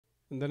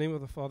In the name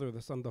of the Father, the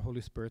Son, the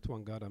Holy Spirit,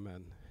 one God,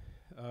 Amen.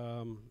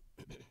 Um,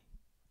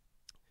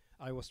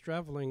 I was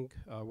traveling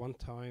one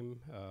time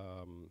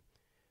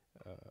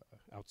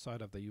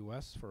outside of the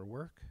US for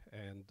work,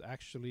 and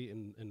actually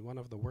in one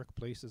of the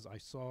workplaces I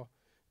saw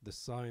the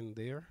sign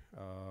there.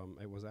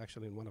 It was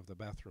actually in one of the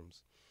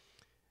bathrooms.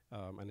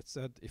 And it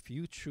said, if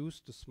you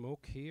choose to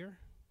smoke here,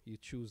 you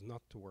choose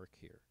not to work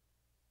here.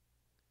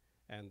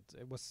 And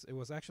it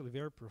was actually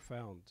very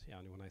profound,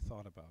 when I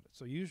thought about it.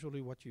 So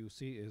usually what you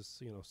see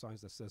is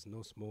signs that says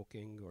no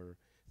smoking or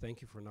thank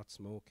you for not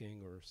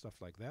smoking or stuff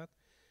like that.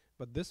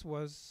 But this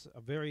was a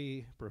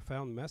very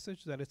profound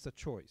message that it's a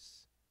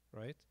choice,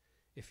 right?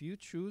 If you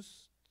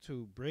choose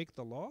to break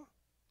the law,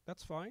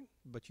 that's fine,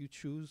 but you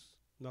choose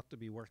not to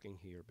be working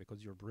here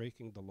because you're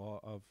breaking the law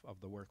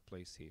of the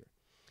workplace here.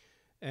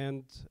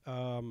 And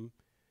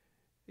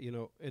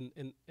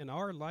in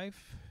our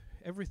life,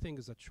 everything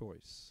is a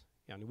choice.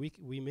 And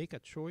we make a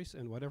choice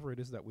in whatever it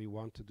is that we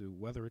want to do,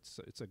 whether it's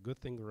a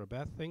good thing or a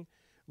bad thing.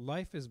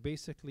 Life is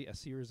basically a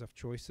series of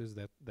choices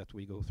that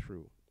we go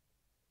through.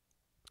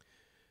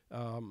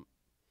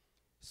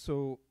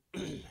 So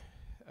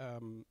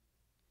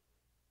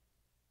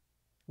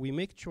we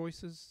make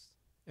choices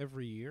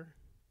every year.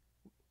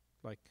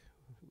 Like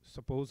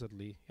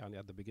supposedly,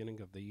 at the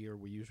beginning of the year,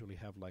 we usually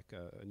have like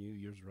a New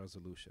Year's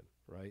resolution,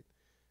 right?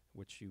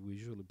 Which you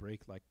usually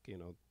break like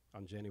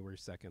on January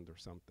 2nd or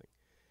something.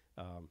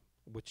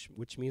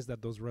 Which means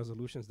that those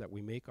resolutions that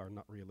we make are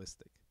not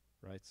realistic,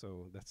 right?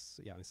 So that's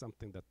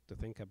something that to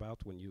think about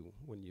when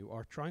you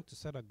are trying to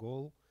set a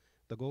goal.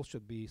 The goal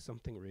should be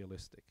something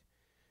realistic,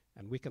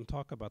 and we can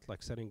talk about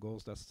like setting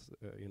goals. That's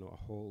a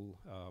whole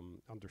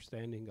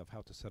understanding of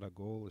how to set a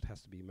goal. It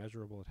has to be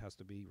measurable. It has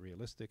to be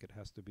realistic. It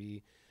has to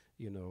be,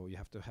 you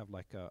have to have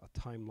like a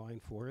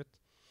timeline for it.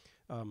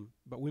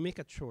 But we make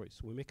a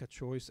choice. We make a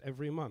choice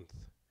every month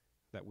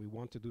that we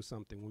want to do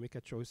something. We make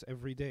a choice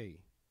every day.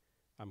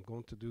 I'm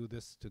going to do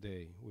this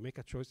today. We make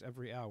a choice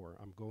every hour.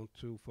 I'm going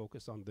to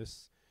focus on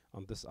this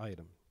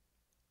item.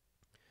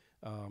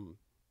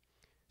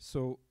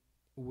 So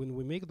when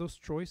we make those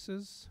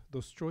choices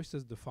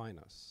define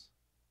us.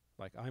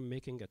 Like I'm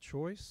making a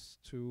choice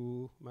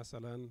to,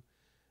 masalan,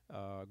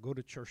 go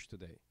to church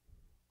today.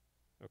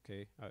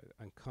 Okay,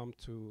 and come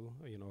to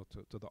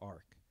to the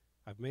Ark.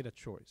 I've made a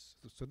choice.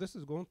 So this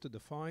is going to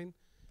define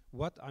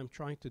what I'm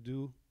trying to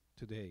do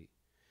today,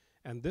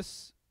 and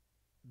this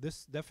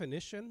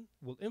definition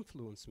will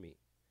influence me.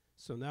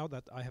 So now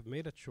that I have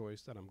made a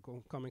choice that I'm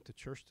coming to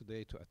church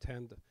today to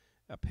attend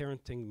a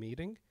parenting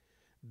meeting,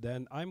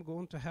 then I'm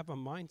going to have a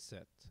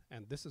mindset,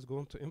 and this is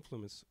going to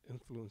influence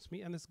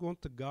me, and it's going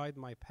to guide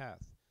my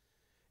path,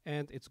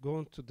 and it's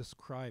going to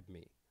describe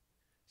me.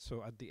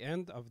 So at the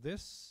end of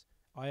this,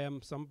 I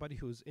am somebody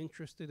who's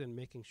interested in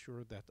making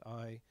sure that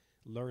I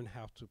learn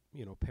how to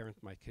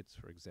parent my kids,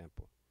 for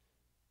example.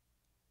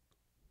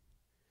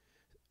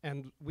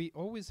 And we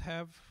always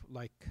have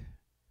like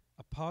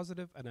a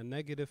positive and a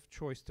negative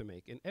choice to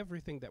make in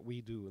everything that we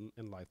do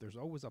in life. There's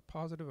always a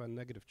positive and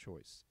negative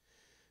choice.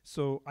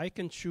 So I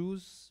can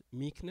choose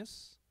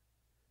meekness.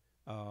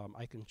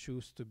 I can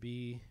choose to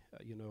be,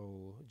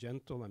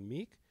 gentle and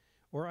meek,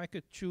 or I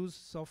could choose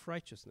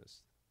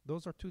self-righteousness.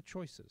 Those are two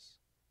choices,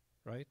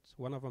 right?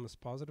 One of them is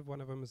positive, one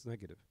of them is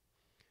negative.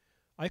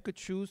 I could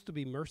choose to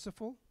be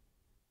merciful,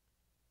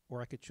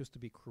 or I could choose to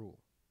be cruel.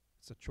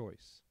 It's a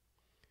choice.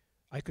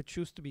 I could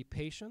choose to be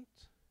patient,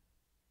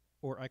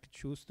 or I could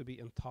choose to be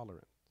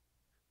intolerant.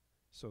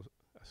 So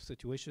a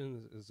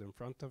situation is in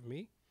front of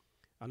me,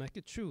 and I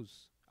could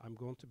choose. I'm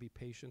going to be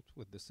patient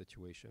with this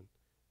situation,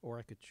 or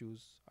I could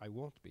choose I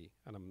won't be,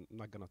 and I'm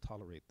not going to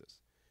tolerate this.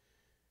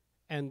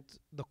 And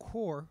the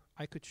core,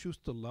 I could choose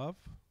to love,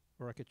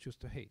 or I could choose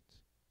to hate.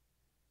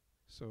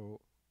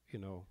 So,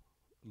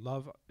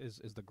 love is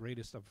the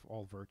greatest of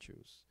all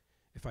virtues.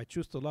 If I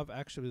choose to love,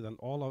 actually, then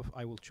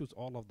I will choose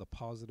all of the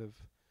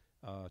positive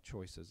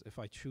choices. If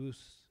I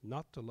choose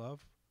not to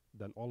love,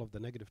 then all of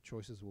the negative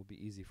choices will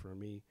be easy for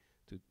me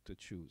to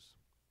choose.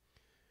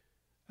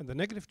 And the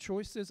negative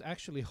choices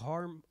actually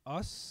harm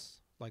us,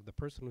 like the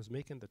person who's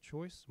making the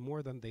choice,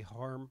 more than they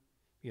harm,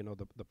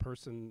 the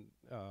person,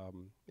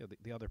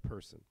 the other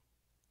person.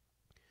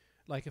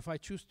 Like if I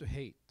choose to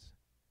hate,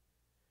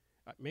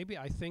 maybe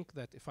I think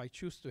that if I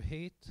choose to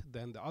hate,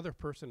 then the other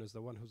person is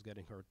the one who's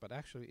getting hurt, but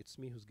actually it's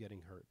me who's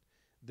getting hurt.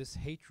 This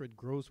hatred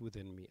grows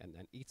within me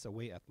and eats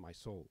away at my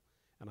soul.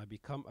 And I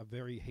become a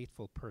very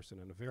hateful person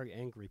and a very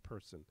angry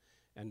person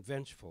and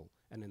vengeful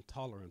and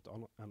intolerant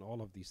and all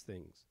of these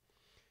things.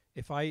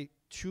 If I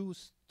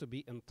choose to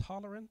be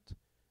intolerant,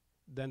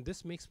 then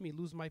this makes me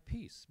lose my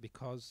peace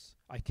because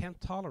I can't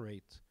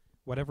tolerate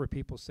whatever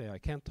people say. I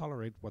can't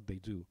tolerate what they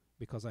do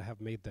because I have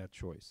made that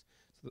choice.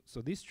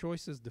 So these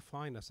choices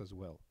define us as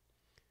well.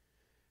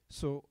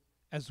 So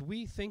as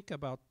we think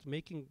about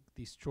making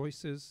these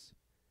choices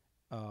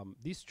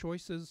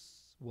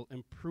will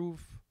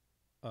improve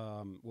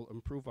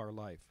our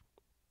life.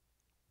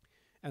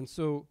 And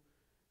so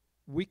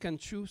we can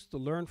choose to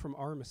learn from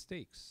our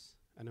mistakes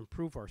and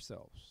improve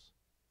ourselves.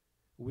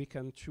 We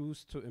can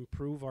choose to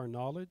improve our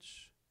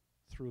knowledge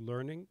through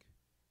learning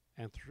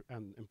and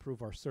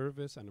improve our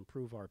service and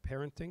improve our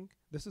parenting.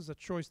 This is a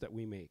choice that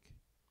we make.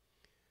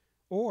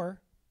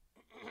 Or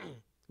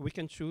we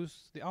can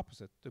choose the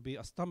opposite, to be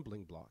a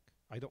stumbling block.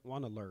 I don't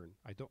want to learn.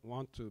 I don't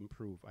want to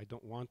improve. I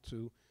don't want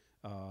to,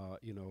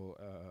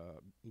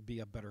 be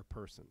a better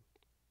person.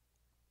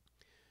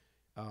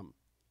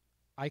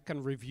 I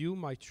can review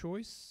my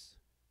choice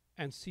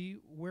and see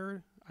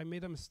where I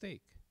made a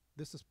mistake.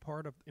 This is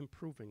part of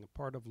improving, a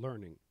part of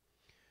learning.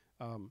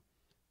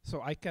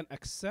 So I can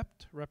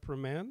accept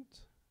reprimand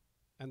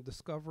and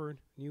discover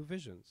new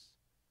visions.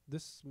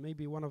 This may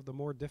be one of the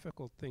more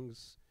difficult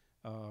things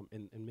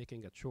in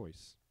making a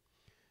choice.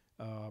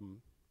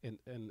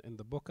 In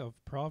the book of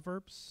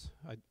Proverbs,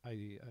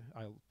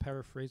 I'll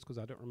paraphrase because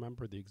I don't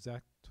remember the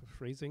exact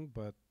phrasing,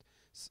 but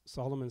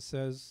Solomon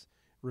says,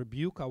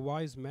 rebuke a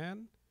wise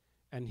man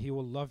and he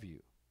will love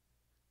you.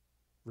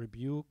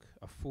 Rebuke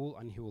a fool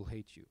and he will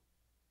hate you,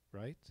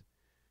 right?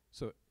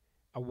 So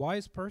a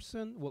wise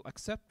person will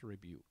accept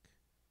rebuke.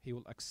 He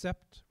will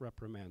accept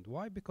reprimand.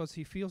 Why? Because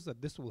he feels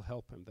that this will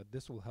help him, that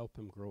this will help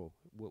him grow,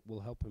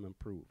 will help him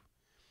improve.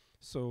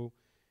 So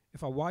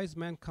if a wise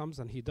man comes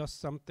and he does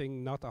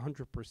something not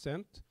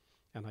 100%,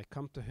 and I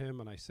come to him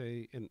and I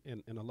say in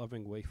a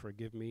loving way,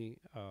 forgive me,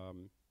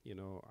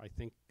 I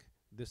think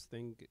this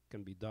thing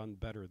can be done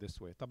better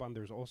this way. Taban,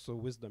 there's also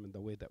wisdom in the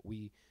way that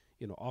we,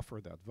 offer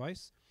the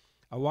advice.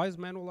 A wise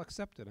man will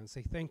accept it and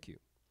say thank you.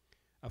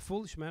 A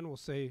foolish man will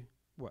say,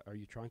 what, are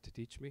you trying to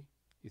teach me?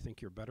 You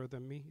think you're better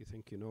than me? You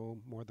think you know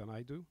more than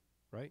I do,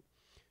 right?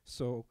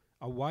 So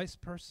a wise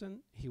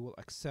person, he will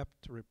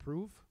accept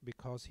reproof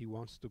because he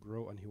wants to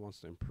grow and he wants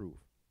to improve.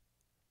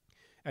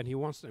 And he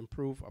wants to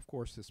improve, of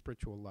course, his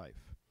spiritual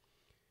life.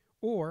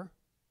 Or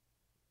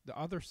the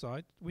other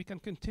side, we can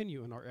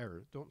continue in our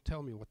error. Don't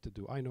tell me what to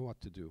do. I know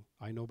what to do.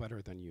 I know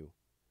better than you.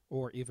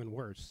 Or even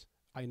worse,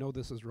 I know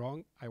this is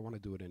wrong. I want to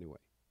do it anyway,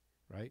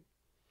 right?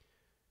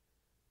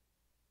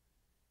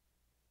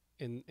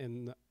 In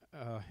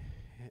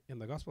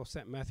the Gospel of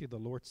St. Matthew, the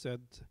Lord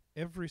said,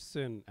 every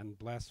sin and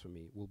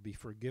blasphemy will be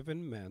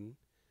forgiven men,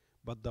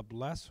 but the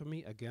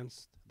blasphemy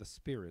against the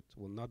Spirit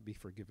will not be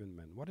forgiven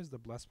men. What is the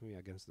blasphemy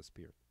against the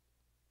Spirit?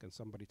 Can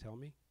somebody tell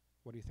me?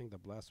 What do you think the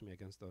blasphemy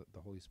against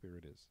the Holy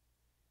Spirit is?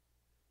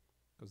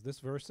 Because this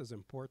verse is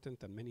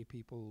important and many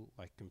people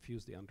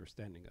confuse the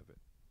understanding of it.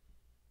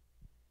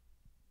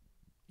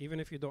 Even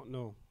if you don't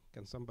know,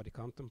 can somebody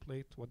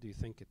contemplate? What do you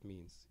think it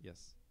means?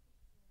 Yes.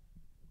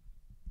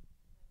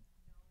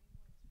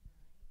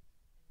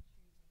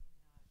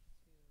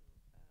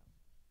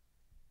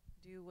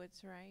 Do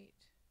what's right.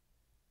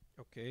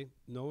 Okay,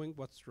 knowing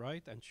what's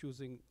right and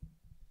choosing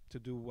to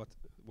do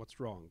what's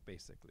wrong,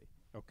 basically.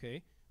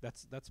 Okay,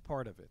 that's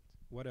part of it.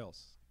 What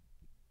else?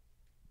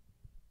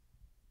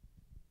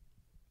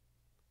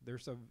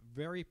 There's a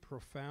very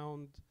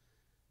profound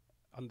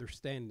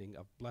understanding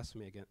of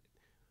blasphemy again.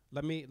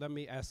 Let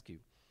me ask you,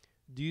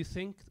 do you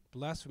think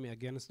blasphemy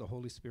against the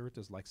Holy Spirit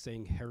is like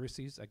saying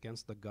heresies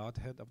against the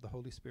Godhead of the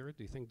Holy Spirit?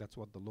 Do you think that's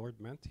what the Lord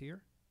meant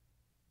here?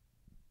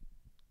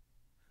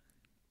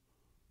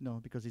 No,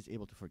 because he's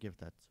able to forgive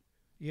that.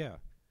 Yeah.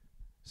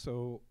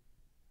 So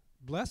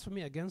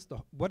blasphemy against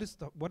what is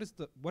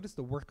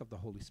the work of the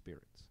Holy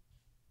Spirit?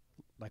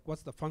 Like,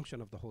 what's the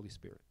function of the Holy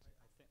Spirit?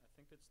 I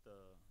think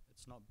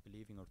it's not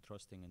believing or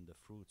trusting in the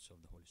fruits of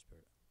the Holy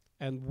Spirit.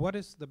 And what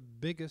is the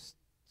biggest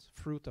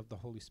fruit of the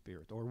Holy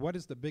Spirit, or what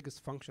is the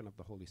biggest function of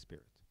the Holy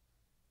Spirit?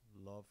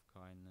 Love,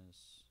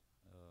 kindness,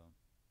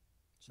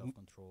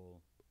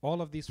 self-control.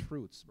 All of these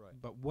fruits. Right.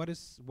 But what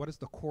is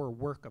the core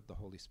work of the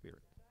Holy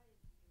Spirit?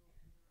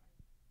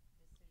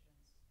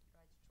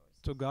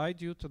 To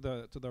guide you to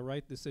the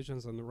right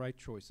decisions and the right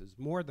choices.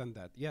 More than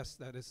that, yes,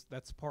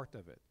 that's part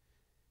of it.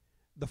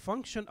 The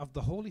function of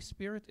the Holy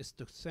Spirit is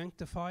to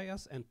sanctify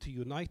us and to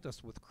unite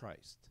us with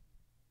Christ.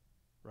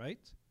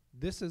 Right?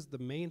 This is the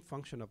main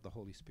function of the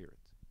Holy Spirit.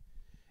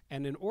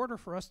 And in order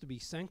for us to be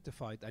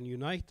sanctified and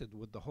united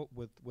with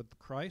with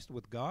Christ,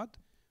 with God,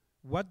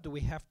 what do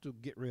we have to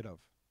get rid of?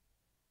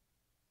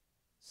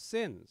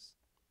 Sins.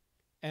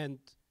 And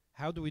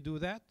how do we do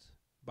that?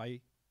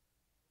 By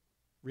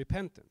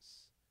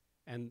repentance.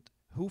 And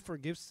who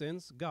forgives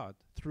sins? God,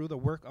 through the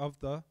work of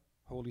the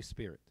Holy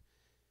Spirit.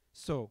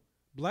 So,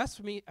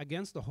 blasphemy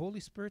against the Holy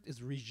Spirit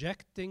is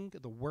rejecting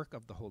the work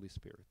of the Holy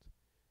Spirit.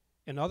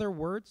 In other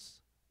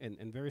words,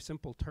 in very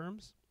simple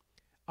terms,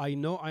 I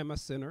know I'm a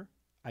sinner.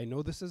 I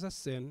know this is a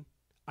sin.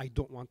 I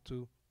don't want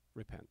to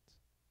repent.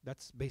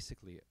 That's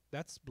basically it.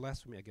 That's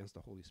blasphemy against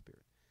the Holy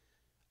Spirit.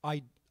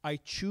 I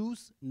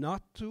choose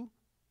not to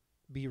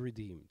be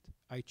redeemed.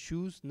 I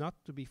choose not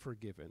to be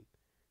forgiven.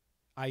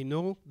 I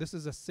know this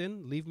is a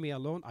sin. Leave me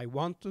alone. I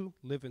want to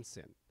live in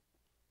sin.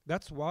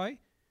 That's why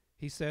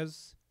he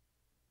says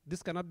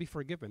this cannot be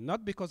forgiven.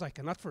 Not because I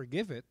cannot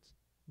forgive it,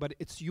 but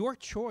it's your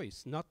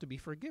choice not to be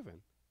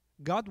forgiven.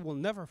 God will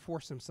never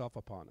force himself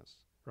upon us,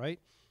 right?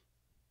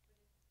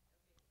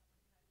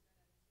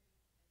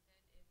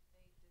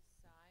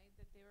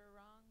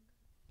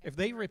 If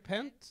they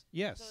repent,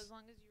 yes. So as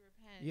long as you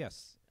repent.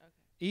 Yes.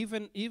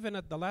 Okay. Even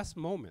at the last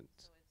moment.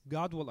 So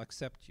God will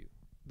accept you.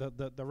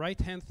 The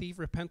right-hand thief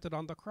repented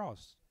on the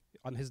cross,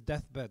 on his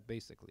deathbed,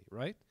 basically,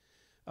 right?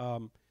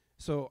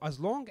 So as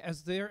long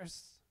as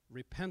there's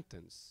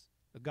repentance,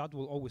 God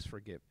will always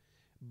forgive.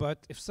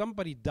 But if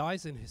somebody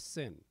dies in his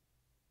sin,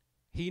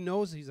 he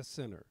knows he's a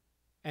sinner,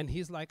 and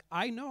he's like,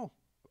 I know,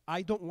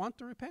 I don't want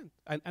to repent.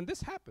 And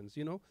this happens,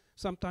 you know.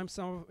 Sometimes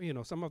some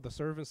of the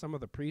servants, some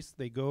of the priests,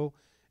 they go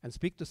and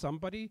speak to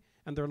somebody,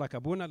 and they're like,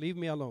 Abuna, leave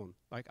me alone.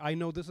 Like, I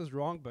know this is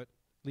wrong, but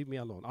leave me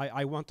alone.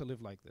 I want to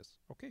live like this.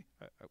 Okay,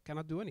 I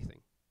cannot do anything.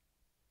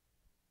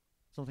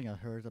 Something I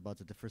heard about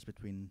the difference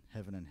between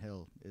heaven and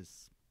hell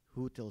is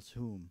who tells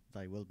whom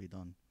thy will be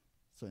done.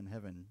 So in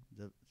heaven,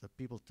 the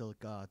people tell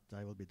God,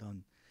 thy will be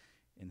done.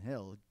 In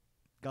hell,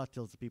 God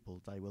tells the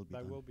people, thy will be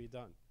Thy done. will be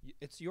done.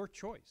 It's your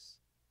choice,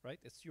 right?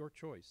 It's your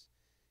choice.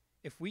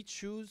 If we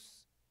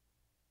choose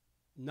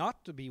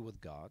not to be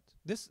with God,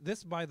 this,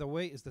 by the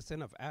way, is the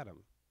sin of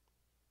Adam.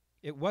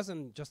 It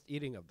wasn't just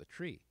eating of the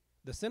tree.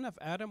 The sin of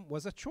Adam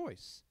was a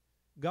choice.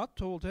 God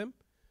told him,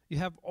 you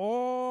have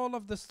all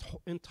of this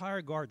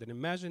entire garden.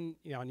 Imagine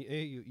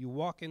you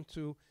walk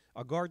into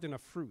a garden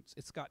of fruits.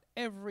 It's got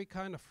every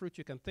kind of fruit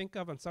you can think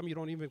of, and some you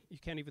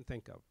can't even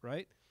think of,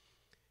 right?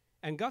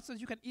 And God says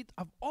you can eat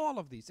of all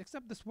of these,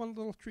 except this one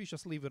little tree,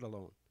 just leave it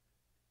alone.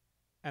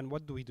 And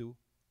what do?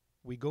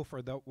 We go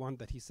for that one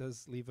that he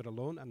says leave it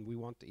alone, and we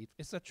want to eat.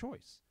 It's a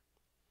choice.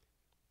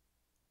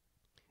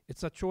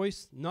 It's a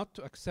choice not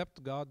to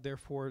accept God,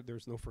 therefore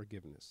there's no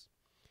forgiveness.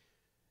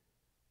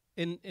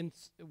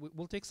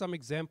 We'll take some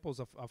examples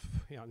of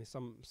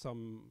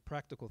some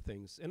practical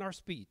things. In our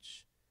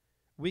speech,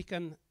 we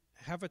can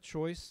have a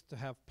choice to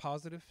have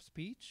positive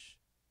speech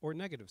or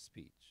negative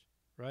speech,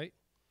 right?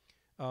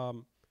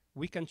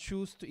 We can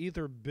choose to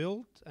either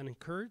build and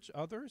encourage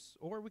others,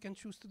 or we can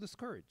choose to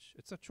discourage.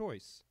 It's a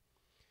choice.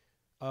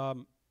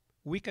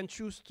 We can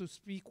choose to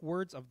speak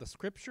words of the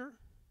scripture,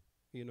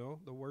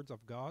 the words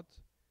of God,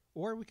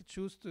 or we could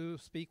choose to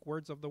speak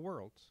words of the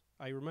world.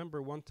 I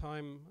remember one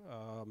time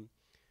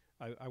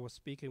I was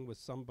speaking with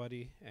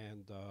somebody,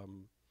 and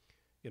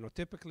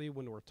typically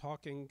when we're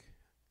talking,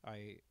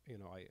 I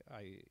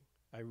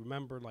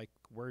remember like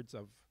words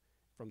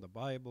from the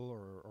Bible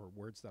or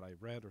words that I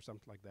read or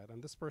something like that.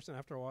 And this person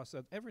after a while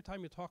said, every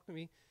time you talk to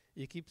me,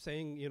 you keep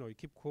saying, you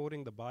keep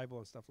quoting the Bible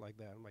and stuff like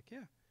that. I'm like,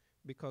 yeah,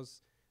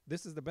 because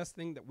this is the best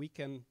thing that we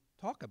can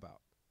talk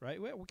about,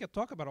 right? We can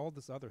talk about all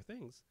these other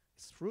things.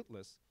 It's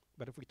fruitless.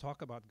 But if we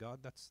talk about God,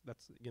 that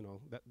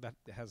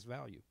has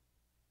value.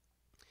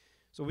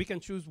 So we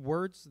can choose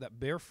words that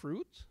bear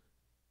fruit.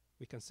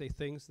 We can say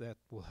things that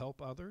will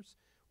help others,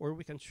 or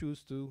we can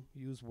choose to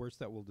use words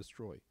that will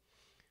destroy.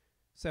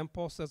 St.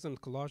 Paul says in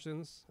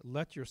Colossians,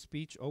 let your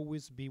speech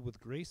always be with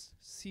grace,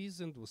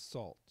 seasoned with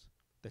salt,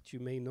 that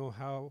you may know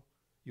how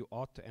you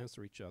ought to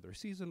answer each other.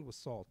 Seasoned with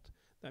salt.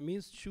 That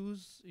means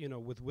choose,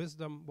 with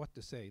wisdom what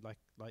to say, like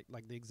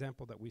the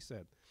example that we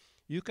said.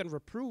 You can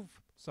reprove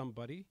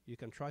somebody, you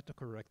can try to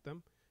correct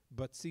them,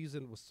 but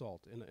seasoned with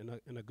salt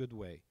in a good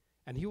way.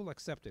 And he will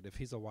accept it if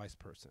he's a wise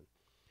person.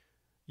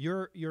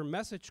 Your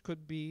message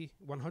could be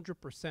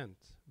 100%,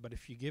 but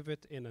if you give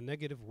it in a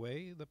negative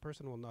way, the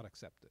person will not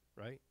accept it,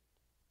 right?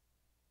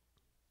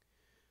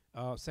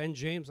 St.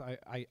 James,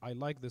 I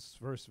like this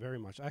verse very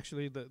much.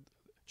 Actually, the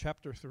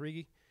chapter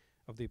 3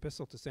 of the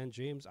Epistle to St.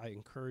 James, I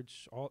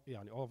encourage all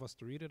of us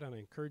to read it, and I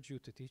encourage you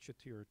to teach it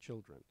to your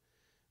children.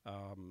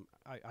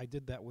 I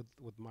did that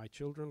with my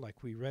children.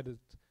 Like, we read it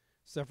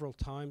several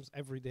times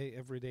every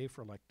day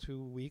for like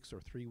 2 weeks or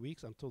 3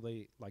 weeks until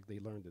they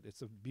learned it.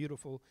 It's a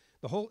beautiful,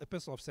 the whole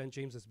Epistle of St.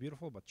 James is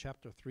beautiful, but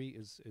chapter 3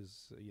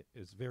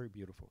 is very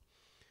beautiful.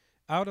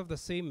 Out of the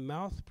same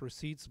mouth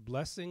proceeds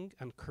blessing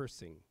and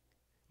cursing.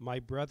 My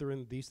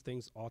brethren, these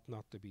things ought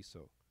not to be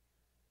so.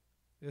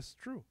 It's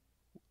true.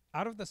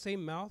 Out of the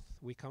same mouth,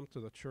 we come to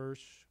the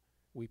church,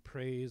 we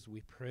praise,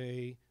 we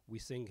pray, we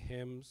sing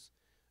hymns,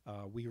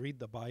 we read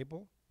the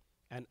Bible,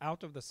 and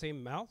out of the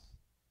same mouth,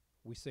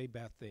 we say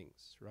bad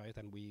things, right?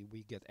 And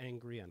we get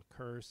angry and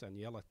curse and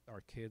yell at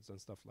our kids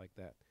and stuff like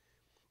that.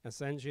 And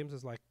St. James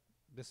is like,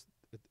 this.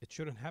 It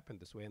shouldn't happen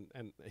this way.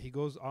 And he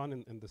goes on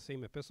in the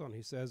same epistle, and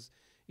he says,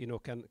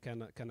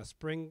 can a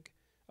spring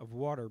of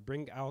water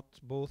bring out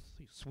both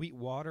sweet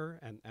water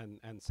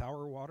and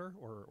sour water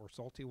or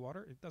salty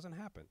water? It doesn't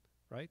happen,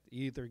 right?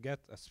 You either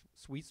get a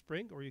sweet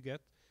spring or you get,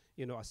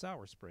 a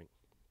sour spring.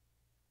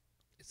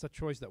 It's a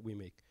choice that we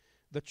make.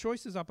 The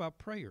choice is about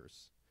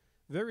prayers.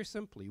 Very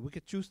simply, we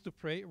could choose to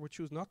pray or we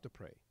choose not to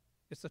pray.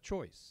 It's a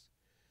choice.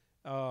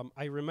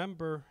 I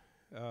remember,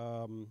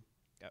 Abuna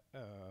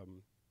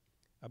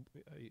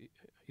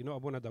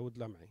Dawood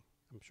Lam'i.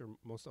 I'm sure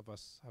most of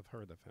us have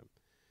heard of him.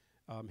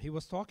 He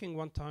was talking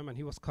one time and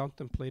he was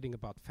contemplating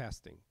about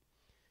fasting.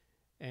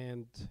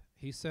 And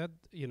he said,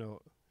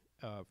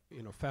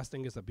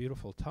 fasting is a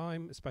beautiful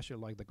time, especially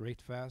like the Great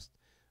Fast.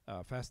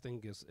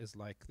 Fasting is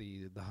like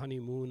the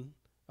honeymoon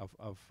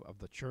of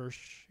the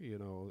church,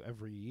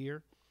 every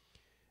year.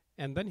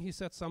 And then he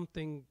said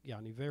something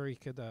very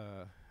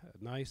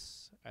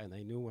nice, and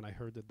I knew when I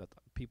heard it that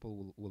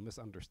people will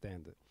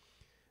misunderstand it.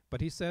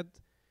 But he said,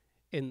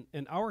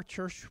 In our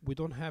church, we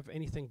don't have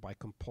anything by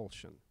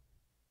compulsion.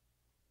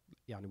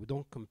 Yani we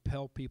don't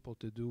compel people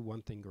to do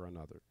one thing or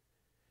another.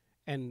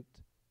 And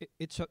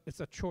it's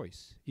a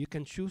choice. You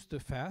can choose to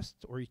fast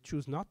or you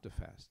choose not to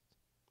fast.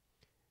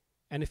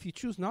 And if you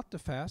choose not to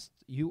fast,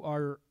 you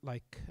are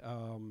like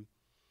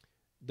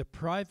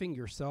depriving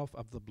yourself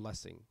of the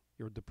blessing.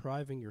 You're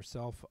depriving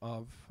yourself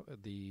of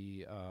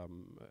the,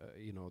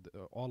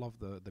 all of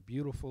the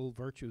beautiful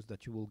virtues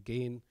that you will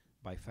gain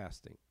by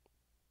fasting.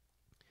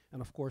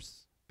 And of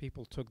course,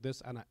 people took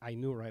this, and I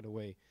knew right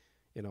away,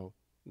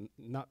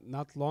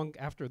 not long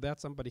after that,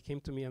 somebody came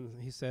to me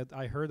and he said,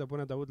 I heard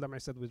Abuna Dawood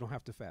Lamri said we don't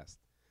have to fast,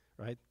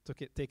 right?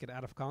 Take it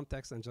out of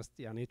context and just,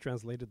 he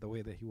translated the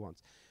way that he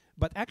wants.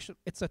 But actually,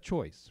 it's a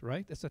choice,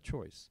 right? It's a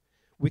choice.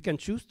 We can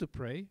choose to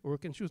pray or we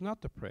can choose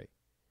not to pray.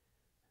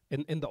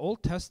 In the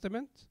Old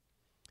Testament,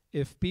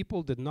 if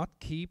people did not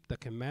keep the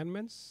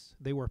commandments,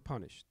 they were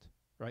punished,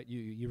 right?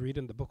 You read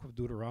in the book of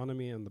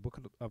Deuteronomy and the book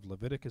of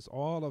Leviticus,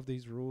 all of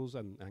these rules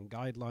and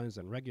guidelines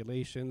and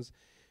regulations.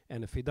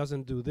 And if he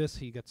doesn't do this,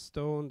 he gets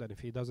stoned. And if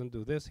he doesn't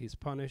do this, he's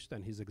punished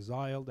and he's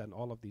exiled and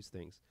all of these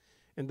things.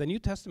 In the New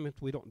Testament,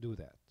 we don't do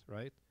that,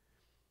 right?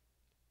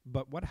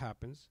 But what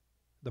happens?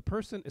 The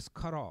person is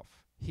cut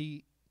off.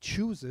 He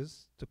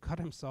chooses to cut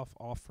himself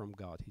off from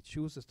God. He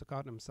chooses to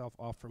cut himself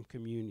off from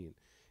communion.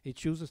 He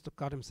chooses to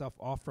cut himself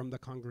off from the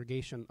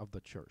congregation of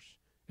the church.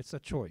 It's a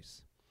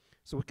choice.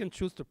 So we can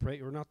choose to pray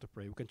or not to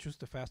pray. We can choose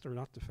to fast or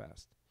not to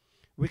fast.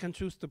 We can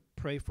choose to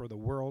pray for the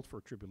world, for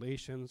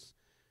tribulations,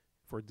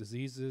 for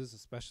diseases,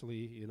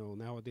 especially,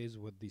 nowadays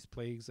with these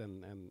plagues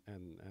and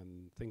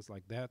things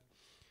like that.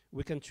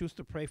 We can choose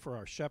to pray for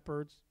our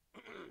shepherds,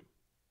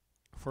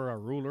 for our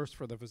rulers,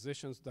 for the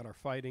physicians that are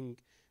fighting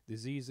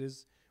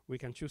diseases. We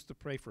can choose to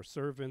pray for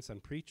servants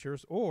and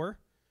preachers, or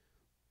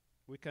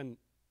we can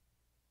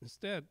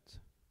instead,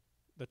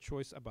 the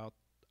choice about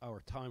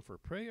our time for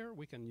prayer,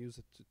 we can use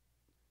it to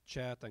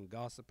chat and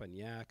gossip and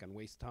yak and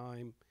waste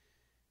time,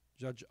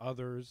 judge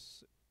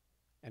others,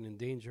 and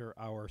endanger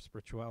our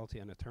spirituality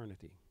and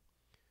eternity.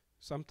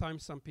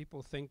 Sometimes some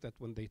people think that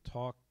when they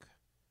talk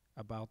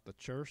about the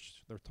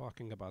church, they're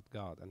talking about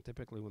God. And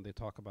typically when they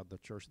talk about the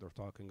church, they're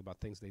talking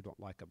about things they don't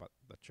like about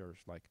the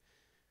church. Like,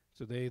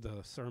 today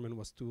the sermon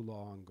was too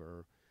long,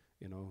 or,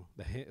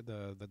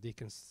 the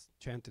deacons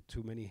chanted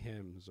too many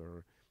hymns,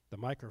 or the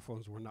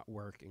microphones were not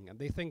working. And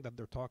they think that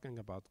they're talking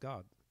about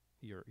God.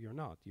 You're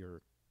not.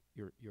 You're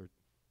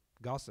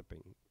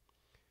gossiping.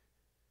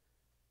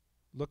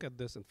 Look at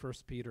this in 1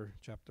 Peter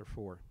chapter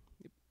 4.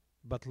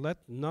 But let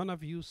none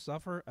of you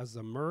suffer as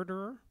a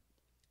murderer,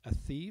 a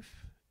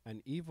thief,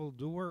 an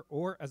evildoer,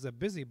 or as a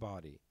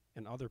busybody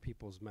in other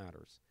people's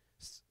matters.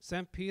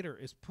 St. Peter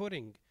is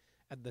putting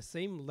at the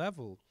same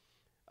level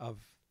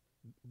of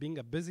being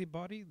a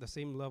busybody, the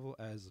same level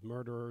as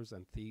murderers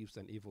and thieves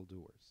and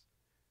evildoers.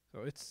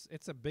 So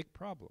it's a big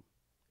problem.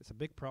 It's a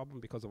big problem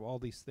because of all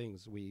these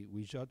things.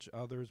 We judge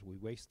others, we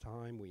waste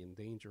time, we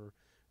endanger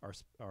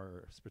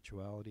our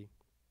spirituality.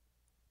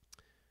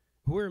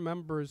 Who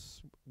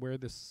remembers where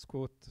this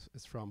quote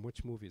is from?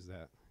 Which movie is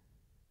that?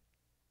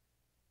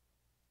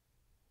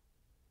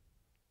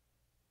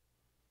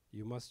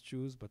 You must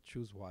choose, but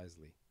choose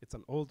wisely. It's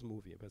an old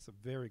movie, but it's a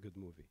very good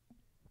movie.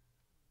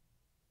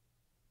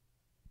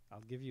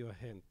 I'll give you a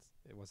hint.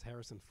 It was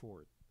Harrison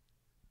Ford.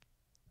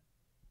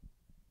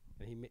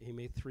 And he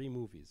made 3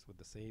 movies with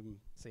the same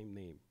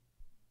name.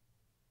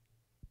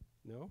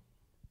 No?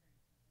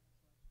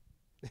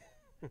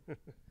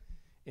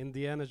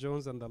 Indiana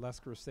Jones and the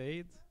Last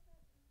Crusade.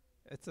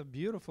 It's a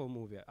beautiful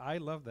movie. I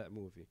love that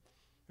movie.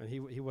 And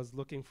he was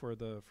looking for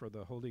the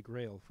Holy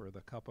Grail, for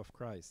the cup of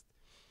Christ.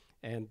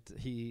 And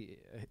he,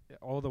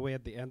 all the way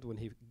at the end when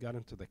he got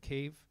into the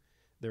cave,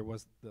 there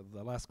was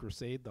the Last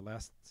Crusade, the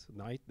last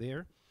night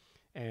there.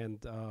 And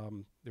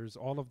there's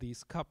all of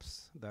these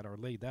cups that are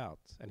laid out.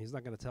 And he's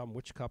not going to tell him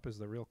which cup is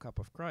the real cup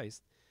of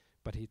Christ.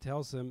 But he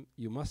tells him,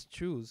 you must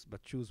choose,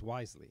 but choose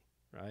wisely,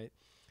 right?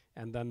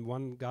 And then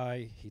one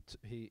guy,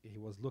 he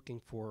was looking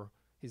for,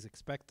 he's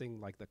expecting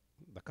like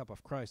the cup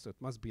of Christ. So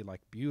it must be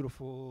like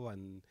beautiful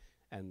and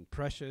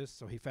precious.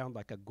 So he found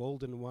like a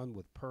golden one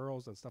with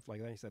pearls and stuff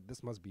like that. He said,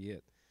 this must be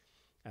it.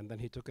 And then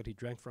he took it, he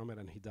drank from it,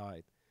 and he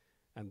died.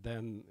 And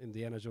then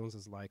Indiana Jones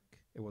is like,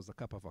 it was the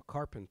cup of a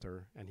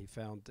carpenter, and he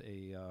found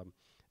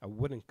a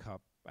wooden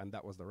cup, and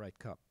that was the right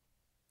cup.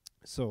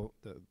 So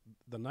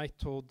the knight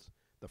told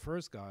the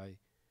first guy,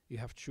 you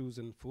have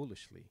chosen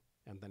foolishly.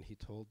 And then he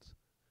told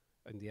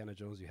Indiana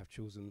Jones, you have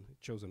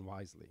chosen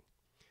wisely.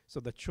 So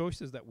the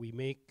choices that we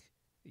make,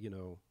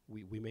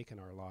 we make in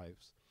our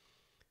lives.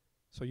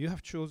 So you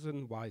have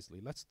chosen wisely.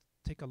 Let's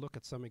take a look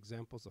at some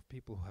examples of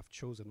people who have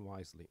chosen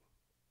wisely.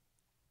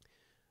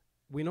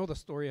 We know the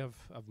story of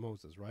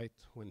Moses, right?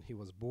 When he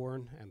was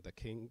born and the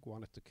king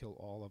wanted to kill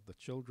all of the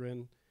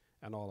children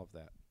and all of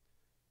that.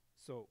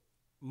 So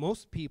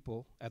most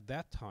people at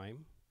that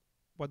time,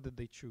 what did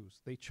they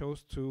choose? They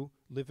chose to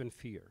live in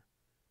fear.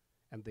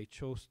 And they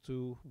chose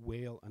to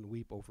wail and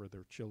weep over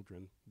their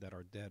children that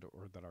are dead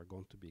or that are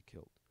going to be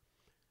killed.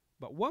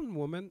 But one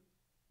woman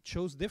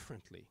chose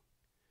differently.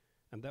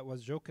 and that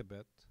was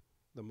Jochebed,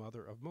 the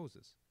mother of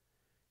Moses.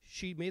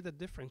 She made a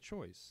different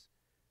choice.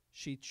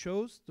 She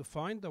chose to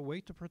find a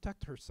way to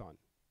protect her son,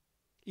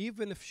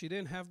 even if she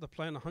didn't have the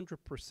plan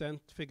 100%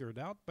 figured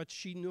out, but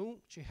she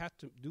knew she had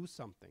to do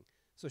something.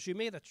 So she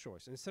made a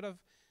choice. Instead of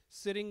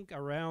sitting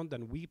around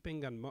and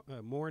weeping and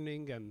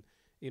mourning and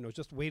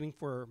just waiting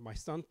for my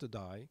son to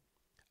die,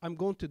 I'm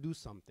going to do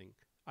something.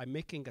 I'm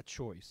making a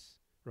choice,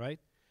 right?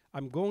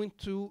 I'm going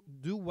to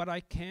do what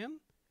I can,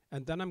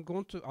 and then I'm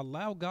going to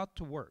allow God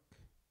to work,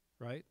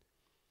 right?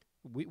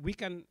 We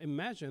can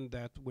imagine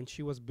that when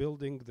she was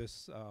building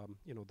this,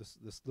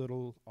 this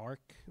little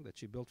ark that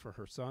she built for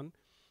her son,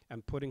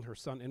 and putting her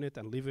son in it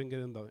and leaving it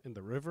in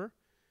the river,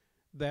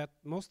 that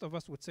most of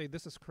us would say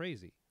this is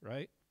crazy,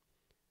 right?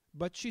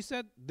 But she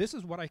said, "This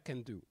is what I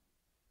can do,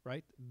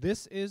 right?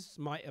 This is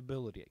my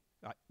ability.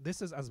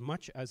 This is as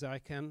much as I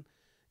can,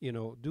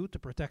 do to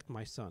protect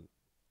my son,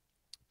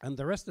 and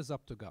the rest is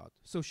up to God."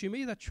 So she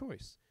made a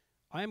choice.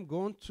 I am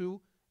going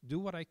to do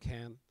what I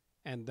can,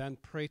 and then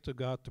pray to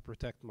God to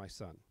protect my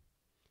son.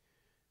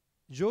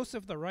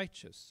 Joseph the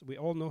righteous, we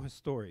all know his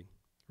story,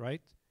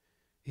 right?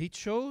 He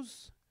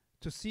chose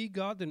to see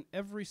God in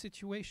every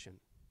situation.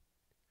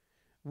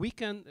 We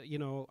can,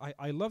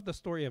 I love the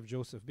story of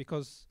Joseph,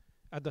 because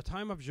at the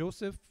time of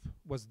Joseph,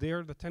 was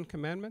there the 10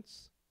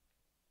 Commandments?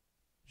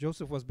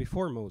 Joseph was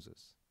before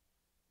Moses.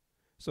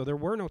 So there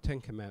were no 10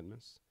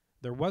 Commandments.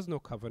 There was no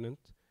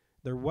covenant.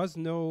 There was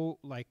no,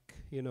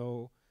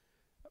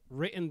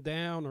 written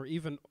down or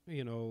even,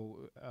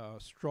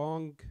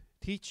 strong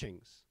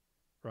teachings,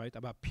 right,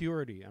 about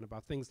purity and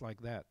about things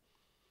like that.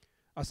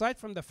 Aside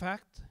from the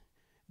fact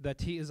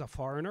that he is a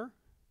foreigner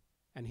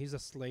and he's a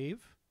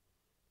slave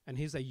and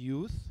he's a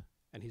youth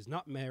and he's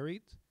not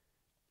married,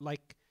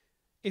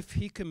 if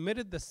he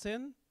committed the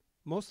sin,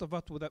 most of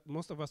us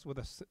would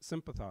have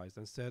sympathized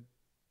and said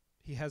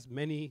he has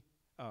many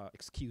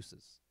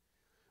excuses.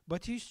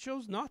 But he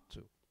chose not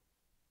to.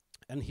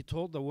 And he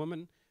told the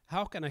woman,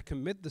 "How can I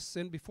commit the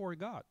sin before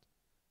God?"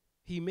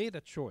 He made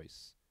a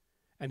choice.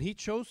 And he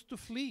chose to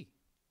flee.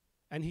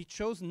 And he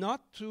chose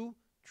not to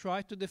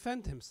try to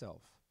defend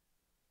himself.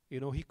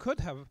 He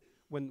could have,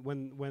 when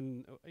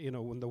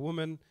the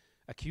woman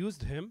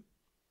accused him,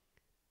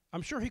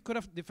 I'm sure he could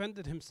have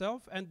defended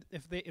himself, and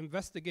if they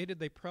investigated,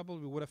 they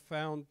probably would have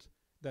found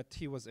that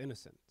he was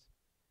innocent.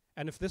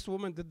 And if this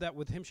woman did that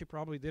with him, she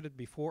probably did it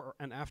before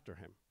and after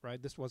him,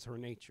 right? This was her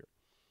nature.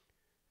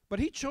 But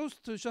he chose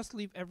to just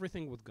leave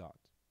everything with God.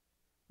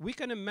 We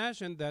can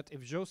imagine that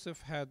if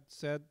Joseph had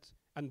said,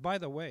 and by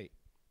the way,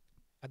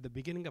 at the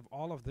beginning of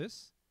all of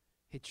this,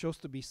 he chose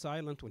to be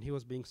silent when he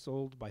was being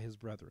sold by his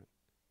brethren.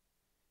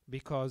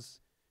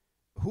 Because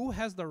who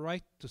has the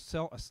right to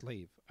sell a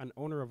slave, an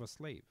owner of a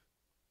slave,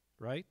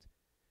 right?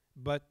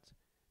 But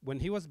when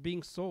he was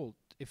being sold,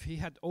 if he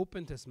had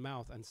opened his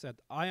mouth and said,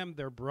 "I am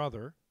their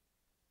brother,"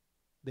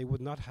 they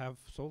would not have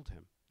sold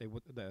him.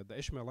 The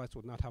Ishmaelites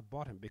would not have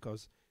bought him,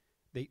 because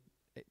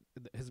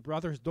his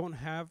brothers don't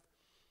have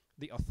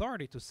the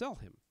authority to sell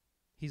him.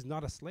 He's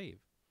not a slave.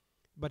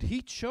 But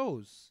he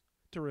chose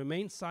to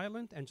remain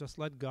silent and just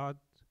let God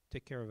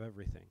take care of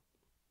everything.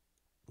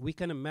 We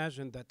can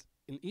imagine that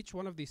in each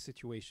one of these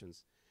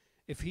situations,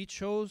 if he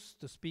chose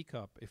to speak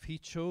up, if he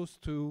chose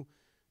to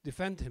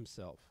defend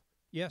himself,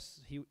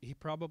 yes, he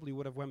probably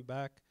would have went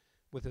back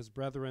with his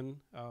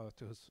brethren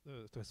to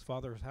his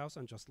father's house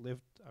and just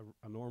lived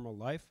a normal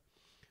life.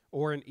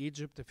 Or in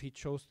Egypt, if he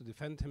chose to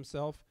defend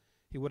himself,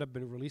 he would have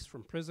been released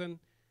from prison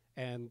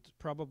and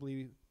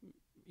probably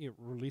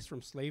released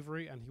from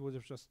slavery, and he would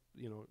have just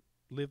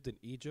lived in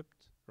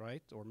Egypt,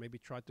 right? Or maybe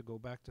tried to go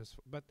back to his.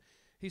 But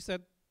he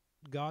said,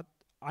 "God,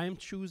 I am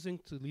choosing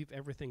to leave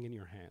everything in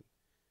your hand."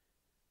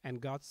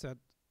 And God said,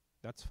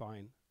 "That's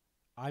fine.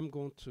 I'm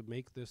going to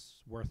make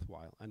this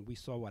worthwhile." And we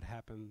saw what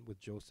happened with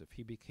Joseph.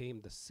 He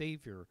became the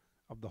savior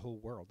of the whole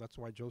world. That's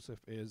why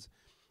Joseph is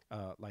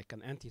like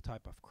an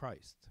antitype of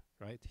Christ,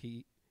 right?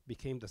 He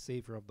became the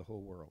savior of the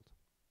whole world.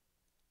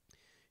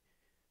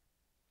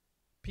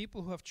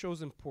 People who have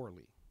chosen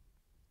poorly.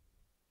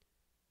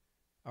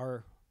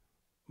 Our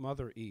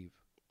mother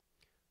Eve.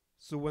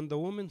 So when the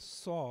woman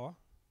saw,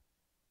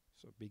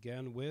 so it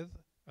began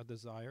with a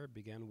desire,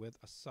 began with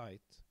a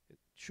sight,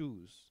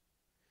 choose.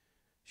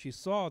 She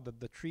saw that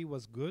the tree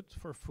was good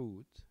for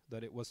food,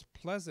 that it was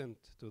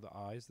pleasant to the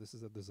eyes, this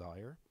is a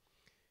desire,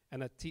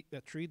 and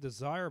a tree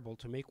desirable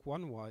to make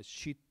one wise.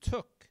 She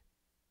took,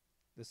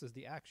 this is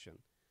the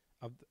action,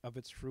 of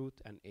its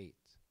fruit and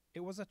ate.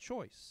 It was a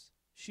choice.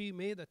 She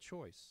made a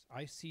choice.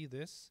 I see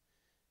this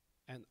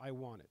and I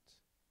want it.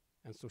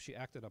 And so she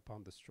acted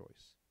upon this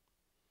choice.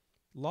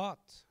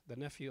 Lot, the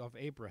nephew of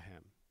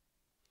Abraham.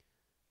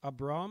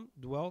 Abram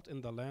dwelt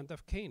in the land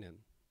of Canaan,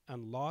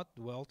 and Lot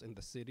dwelt in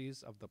the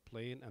cities of the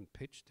plain and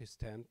pitched his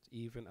tent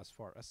even as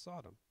far as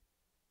Sodom.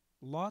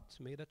 Lot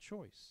made a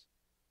choice.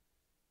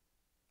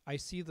 I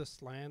see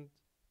this land,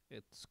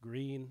 it's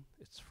green,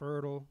 it's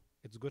fertile,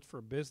 it's good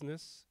for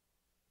business.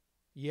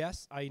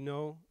 Yes, I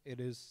know it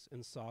is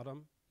in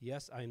Sodom.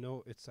 Yes, I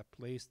know it's a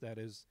place that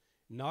is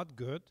not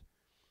good,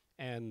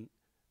 and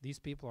These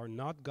people are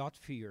not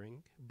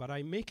God-fearing, but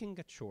I'm making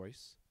a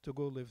choice to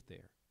go live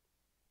there.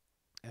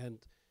 And,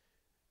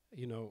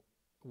 you know,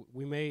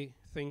 we may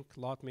think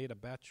Lot made a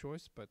bad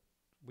choice, but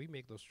we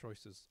make those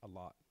choices a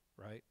lot,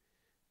 right?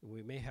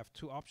 We may have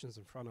two options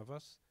in front of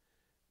us.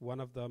 One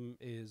of them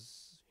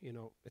is, you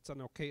know, it's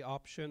an okay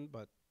option,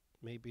 but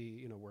maybe,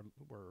 you know,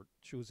 we're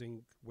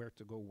choosing where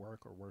to go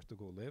work or where to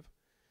go live.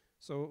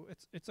 So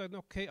it's an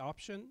okay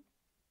option,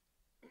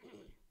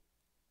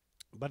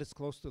 but it's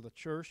close to the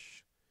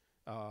church.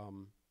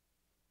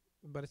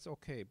 But it's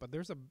okay. But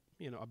there's a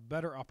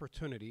better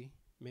opportunity,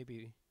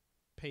 maybe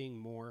paying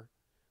more,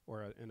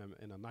 or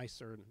in a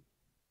nicer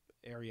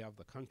area of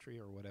the country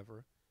or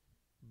whatever.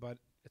 But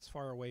it's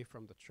far away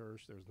from the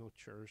church. There's no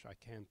church. I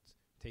can't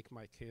take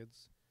my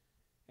kids.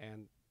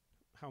 And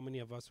how many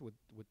of us would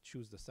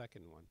choose the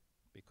second one?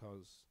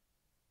 Because,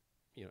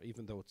 you know,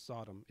 even though it's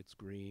Sodom, it's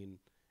green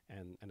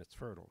and it's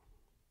fertile.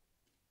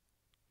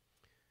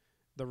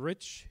 The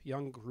rich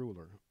young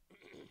ruler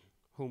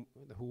who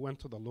went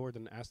to the Lord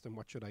and asked him,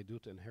 what should I do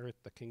to inherit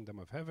the kingdom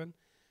of heaven?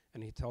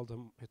 And he told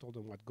him,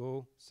 what,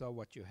 go sell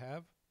what you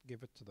have,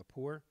 give it to the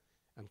poor,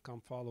 and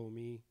come follow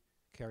me,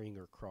 carrying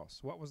your cross.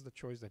 What was the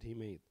choice that he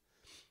made?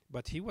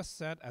 But he was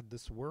sad at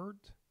this word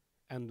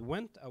and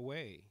went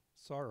away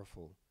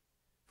sorrowful,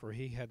 for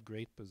he had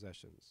great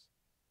possessions.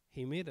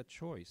 He made a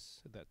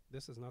choice that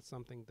this is not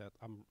something that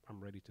I'm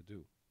ready to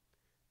do.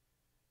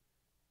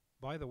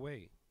 By the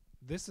way,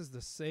 this is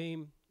the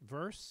same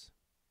verse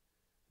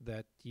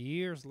that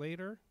years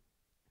later,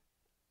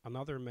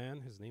 another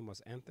man, his name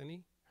was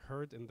Anthony,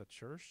 heard in the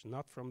church,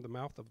 not from the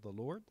mouth of the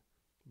Lord,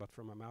 but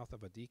from the mouth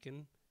of a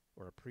deacon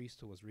or a priest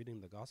who was reading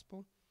the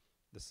gospel.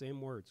 The same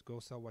words, go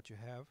sell what you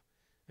have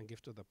and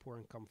give to the poor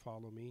and come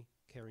follow me,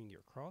 carrying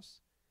your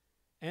cross.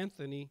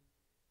 Anthony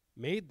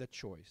made the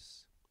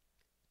choice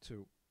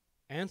to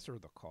answer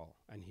the call,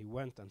 and he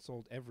went and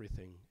sold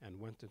everything and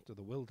went into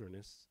the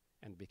wilderness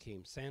and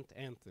became Saint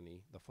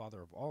Anthony, the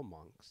father of all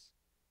monks.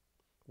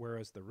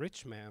 Whereas the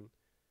rich man,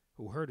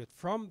 who heard it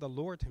from the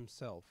Lord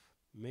himself,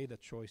 made a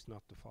choice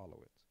not to follow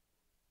it.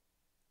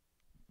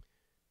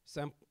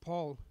 St.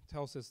 Paul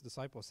tells his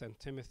disciple, St.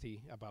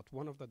 Timothy, about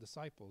one of the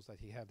disciples that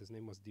he had. His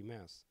name was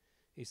Demas.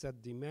 He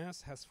said,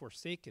 Demas has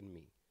forsaken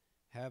me,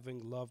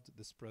 having loved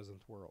this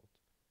present world.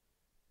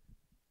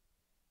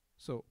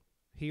 So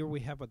here we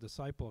have a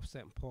disciple of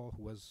St. Paul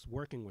who was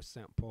working with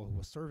St. Paul, who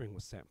was serving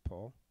with St.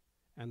 Paul,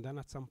 and then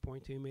at some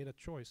point he made a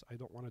choice. I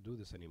don't want to do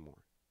this anymore.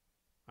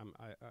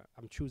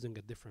 I'm choosing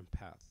a different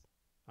path.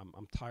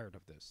 I'm tired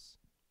of this.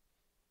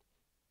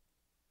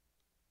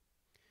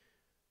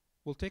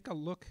 We'll take a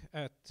look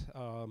at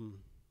a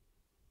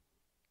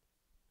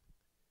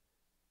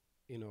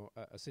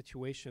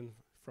situation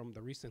from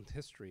the recent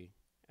history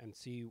and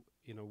see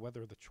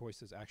whether the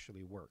choices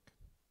actually work.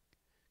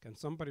 Can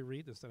somebody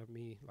read instead of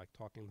me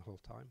talking the whole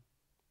time?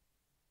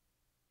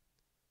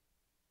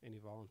 Any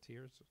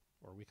volunteers?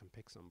 Or we can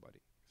pick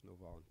somebody if no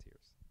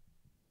volunteers.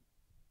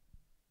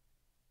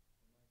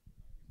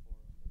 In 1994,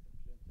 under the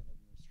Clinton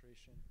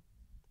administration,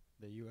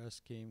 the U.S.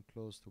 came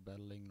close to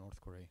battling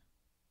North Korea.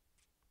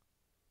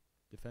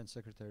 Defense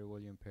Secretary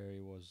William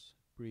Perry was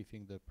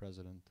briefing the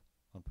president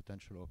on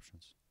potential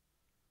options.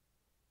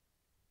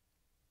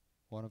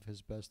 One of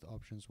his best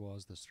options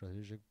was the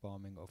strategic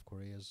bombing of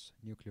Korea's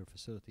nuclear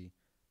facility,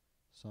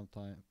 some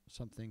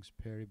things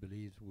Perry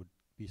believed would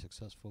be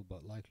successful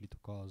but likely to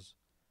cause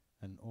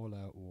an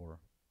all-out war.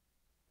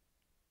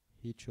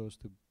 He chose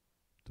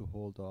to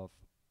hold off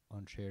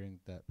on sharing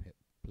that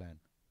plan.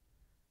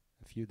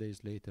 A few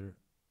days later,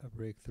 a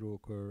breakthrough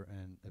occurred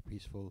and a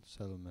peaceful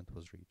settlement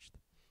was reached.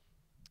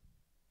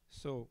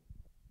 So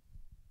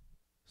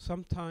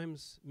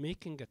sometimes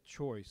making a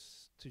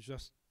choice to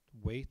just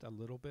wait a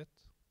little bit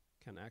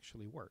can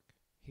actually work.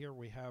 Here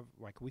we have,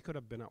 we could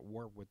have been at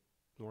war with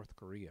North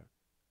Korea,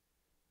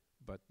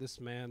 but this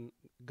man,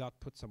 God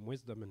put some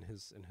wisdom in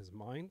his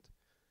mind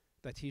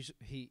that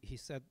he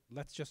said,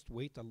 let's just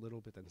wait a little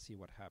bit and see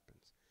what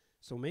happens.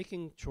 So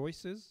making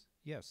choices,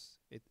 yes,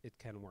 it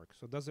can work.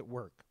 So does it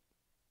work?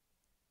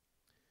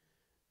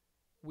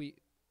 We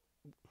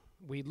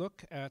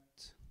look at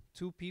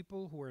two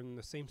people who are in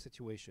the same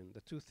situation,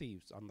 the two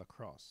thieves on the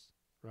cross,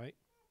 right?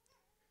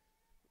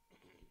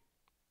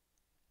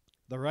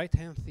 The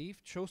right-hand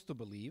thief chose to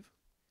believe,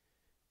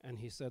 and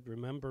he said,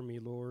 remember me,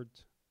 Lord,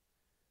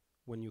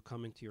 when you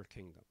come into your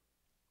kingdom.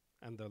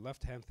 And the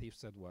left-hand thief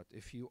said what?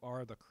 If you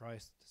are the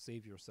Christ,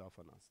 save yourself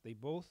and us. They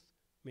both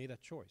made a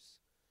choice.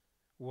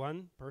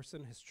 One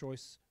person, his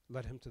choice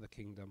led him to the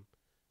kingdom.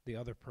 The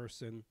other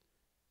person,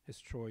 his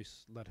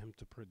choice led him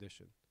to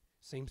perdition.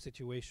 Same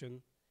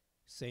situation,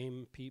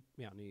 same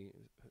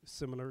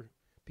similar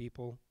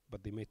people,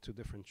 but they made two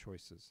different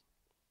choices.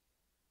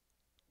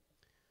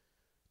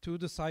 Two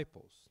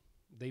disciples,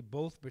 they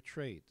both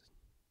betrayed.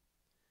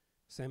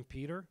 St.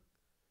 Peter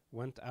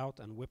went out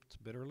and wept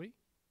bitterly,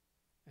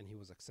 and he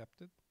was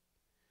accepted.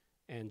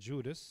 And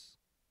Judas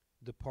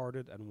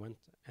departed and went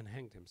and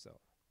hanged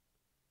himself.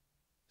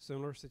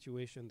 Similar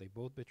situation, they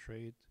both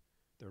betrayed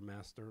their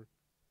master.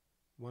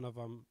 One of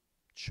them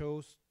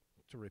chose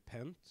to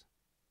repent,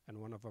 and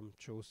one of them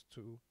chose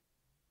to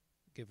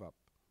give up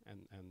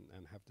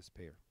and have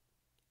despair.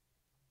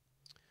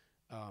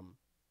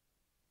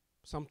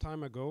 Some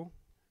time ago,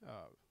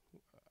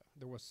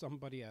 there was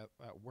somebody at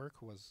work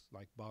who was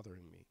like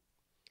bothering me,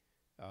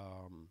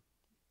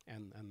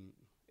 and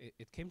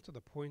it came to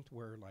the point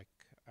where like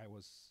I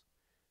was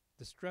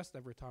distressed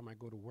every time I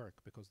go to work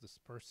because this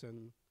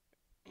person,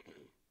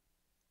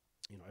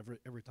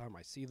 every time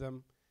I see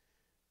them,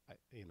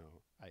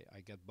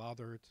 I get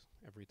bothered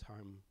every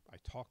time I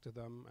talk to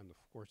them, and of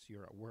course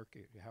you're at work,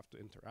 you have to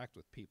interact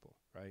with people,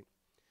 right?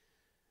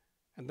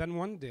 And then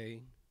one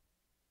day,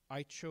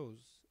 I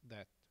chose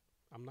that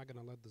I'm not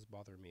gonna let this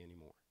bother me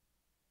anymore.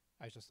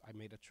 I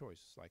made a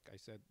choice. Like I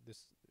said,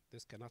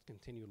 this cannot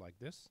continue like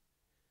this.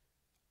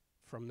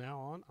 From now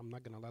on, I'm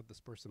not gonna let this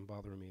person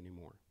bother me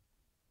anymore.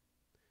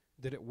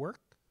 Did it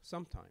work?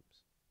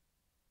 Sometimes.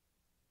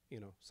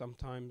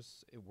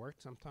 Sometimes it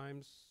worked.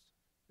 Sometimes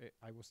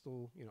I was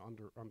still,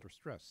 under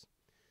stress.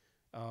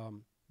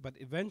 But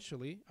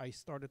eventually, I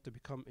started to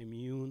become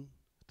immune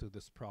to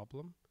this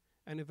problem,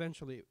 and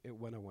eventually it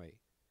went away.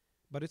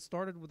 But it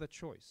started with a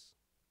choice,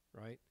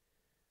 right?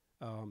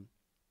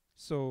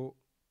 So,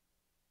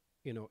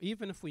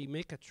 even if we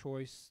make a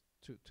choice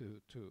to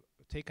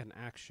take an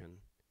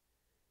action,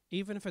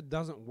 even if it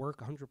doesn't work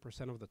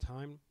 100% of the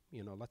time,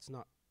 let's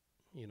not,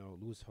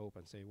 lose hope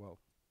and say, well,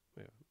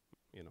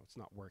 it's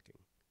not working,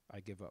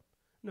 I give up.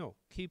 No,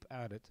 keep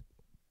at it.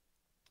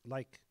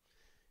 Like,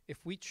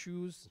 if we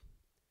choose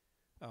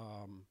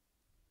to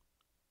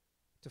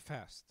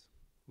fast,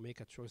 make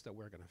a choice that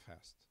we're going to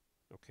fast,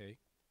 okay?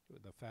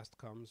 The fast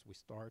comes, we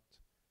start,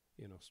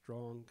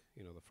 strong,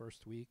 the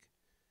first week,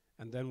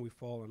 and then we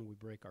fall and we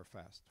break our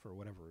fast for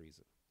whatever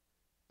reason.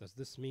 Does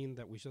this mean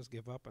that we just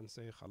give up and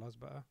say, khalas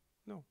ba'a?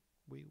 No,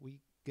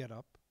 we get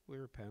up, we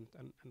repent,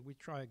 and we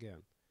try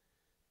again.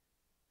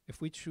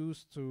 If we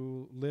choose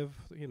to live,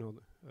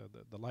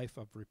 the life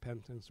of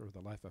repentance or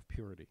the life of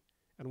purity,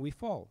 and we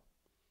fall,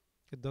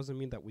 it doesn't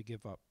mean that we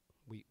give up.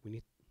 We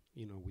need,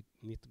 we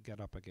need to get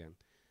up again.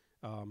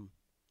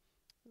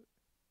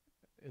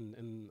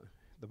 In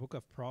the book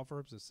of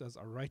Proverbs, it says,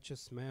 a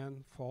righteous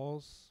man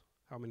falls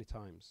how many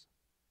times?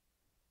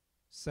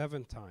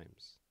 7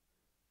 times.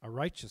 A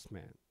righteous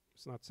man.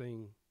 It's not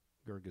saying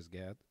Gerges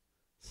Gad.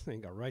 It's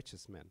saying a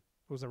righteous man.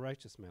 Who's a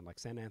righteous man? Like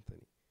Saint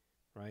Anthony,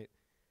 right?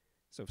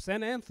 So if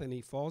Saint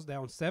Anthony falls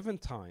down 7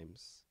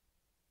 times,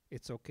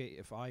 it's okay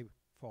if I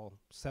fall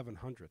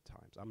 700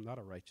 times. I'm not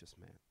a righteous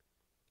man.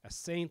 A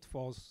saint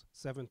falls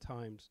 7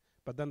 times,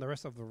 but then the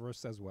rest of the verse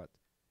says what?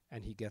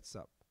 And he gets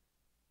up.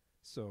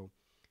 So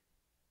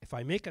if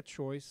I make a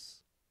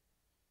choice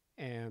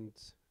and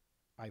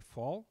I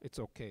fall, it's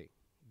okay.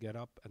 Get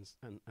up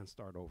and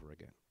start over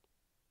again.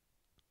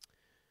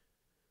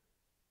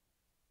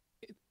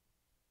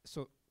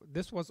 So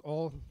this was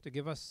all to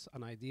give us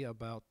an idea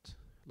about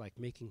like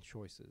making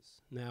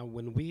choices. Now,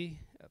 when we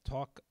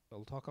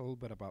we'll talk a little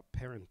bit about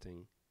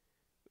parenting.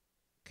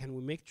 Can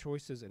we make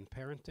choices in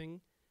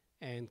parenting?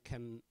 And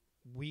can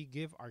we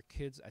give our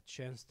kids a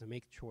chance to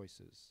make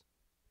choices?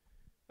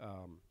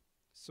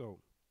 So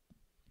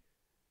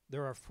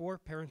there are 4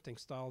 parenting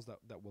styles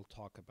that we'll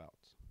talk about.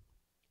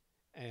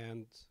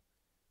 And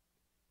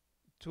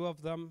 2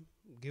 of them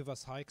give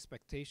us high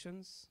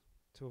expectations.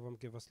 2 of them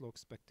give us low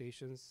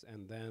expectations.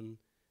 And then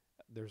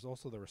there's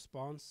also the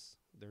response.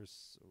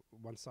 There's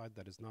one side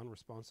that is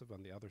non-responsive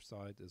and the other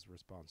side is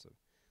responsive.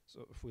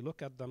 So if we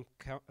look at them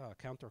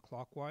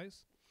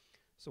counterclockwise,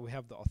 so we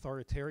have the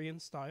authoritarian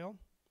style.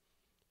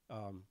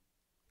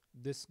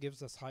 This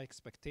gives us high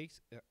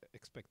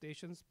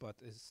expectations, but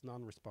is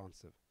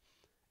non-responsive.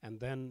 And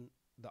then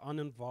the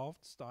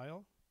uninvolved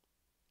style,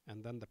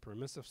 and then the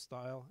permissive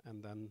style,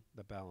 and then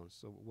the balance.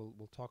 So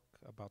we'll talk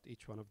about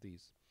each one of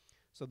these.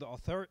 So the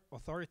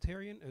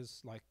authoritarian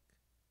is like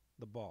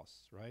the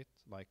boss, right?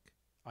 Like,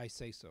 I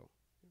say so,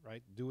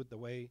 right? Do it the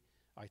way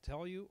I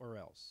tell you or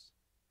else.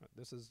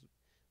 This is,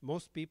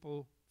 most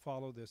people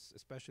follow this,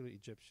 especially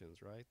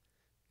Egyptians, right?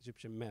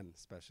 Egyptian men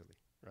especially,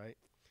 right?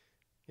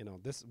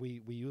 This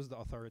we use the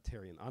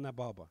authoritarian. Ana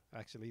Baba.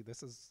 Actually,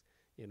 this is,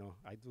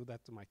 I do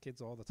that to my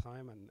kids all the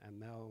time, and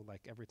now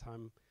like every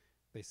time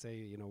they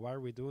say, why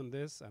are we doing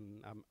this?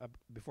 And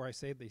before I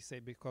say it, they say,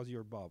 because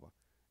you're Baba,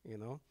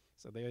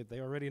 So they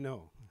already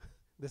know.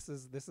 This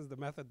is the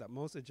method that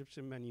most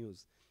Egyptian men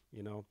use,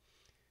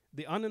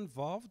 The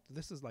uninvolved,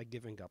 this is like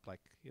giving up,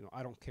 like,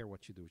 I don't care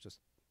what you do,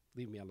 just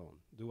leave me alone.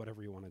 Do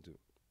whatever you want to do.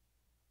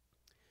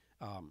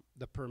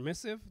 The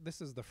permissive,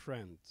 this is the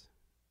friend,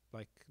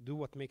 like, do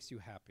what makes you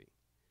happy.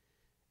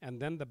 And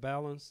then the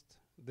balanced,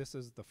 this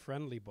is the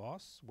friendly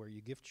boss, where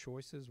you give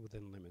choices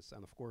within limits.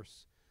 And of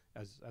course,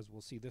 as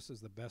we'll see, this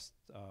is the best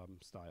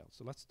style.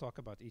 So let's talk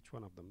about each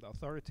one of them. The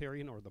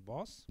authoritarian, or the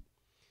boss,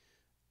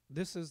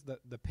 this is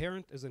the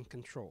parent is in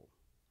control,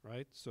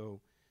 right?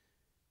 So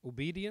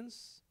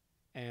obedience,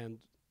 and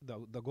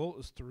the goal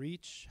is to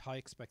reach high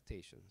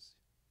expectations.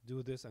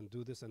 Do this and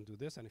do this and do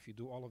this, and if you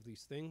do all of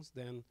these things,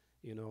 then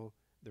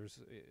there's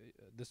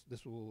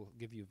this will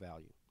give you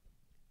value.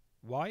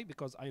 Why?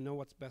 Because I know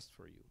what's best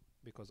for you,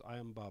 because I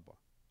am Baba,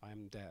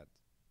 I'm dad.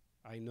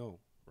 I know,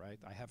 right?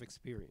 I have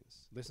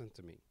experience. Listen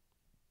to me.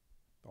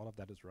 All of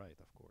that is right,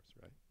 of course,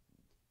 right?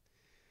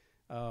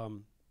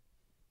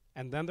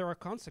 And then there are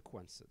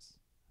consequences,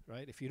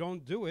 right? If you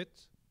don't do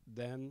it,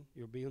 then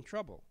you'll be in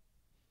trouble.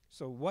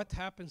 So what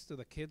happens to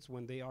the kids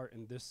when they are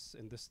in this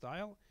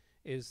style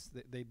is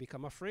they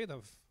become afraid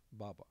of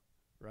Baba,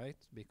 right?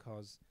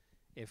 Because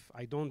if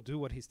I don't do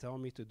what he's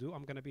telling me to do,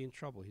 I'm going to be in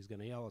trouble. He's going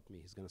to yell at me.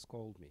 He's going to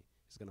scold me.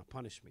 He's going to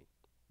punish me.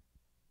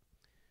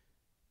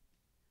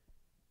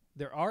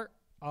 There are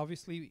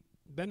obviously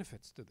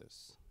benefits to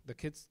this. The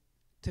kids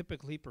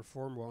typically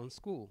perform well in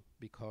school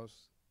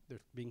because they're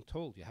being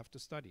told you have to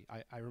study.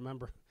 I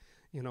remember,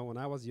 when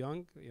I was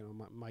young,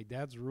 my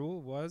dad's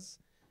rule was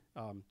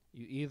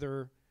you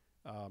either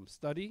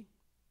study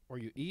or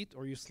you eat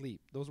or you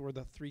sleep. Those were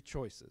the three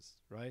choices,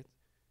 right?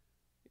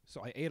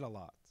 So I ate a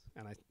lot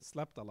and I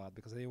slept a lot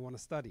because I didn't want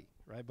to study,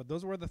 right? But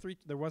those were the three.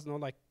 There was no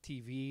like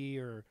TV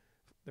or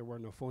there were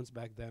no phones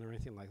back then or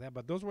anything like that.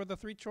 But those were the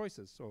three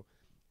choices. So,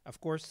 of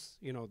course,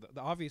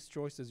 the obvious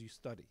choice is you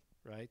study,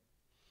 right?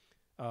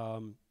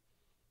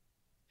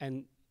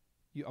 And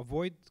you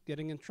avoid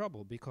getting in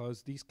trouble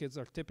because these kids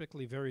are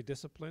typically very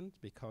disciplined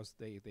because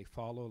they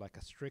follow like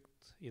a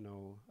strict,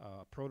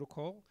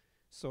 protocol.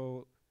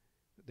 So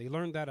they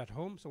learn that at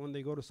home. So when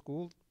they go to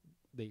school,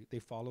 they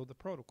follow the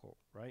protocol,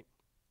 right?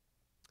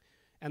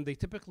 And they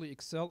typically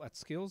excel at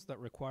skills that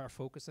require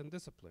focus and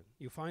discipline.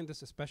 You find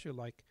this especially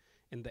like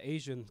in the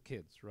Asian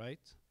kids, right?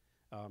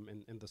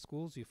 In the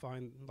schools, you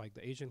find like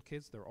the Asian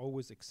kids, they're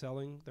always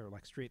excelling. They're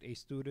like straight A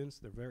students.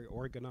 They're very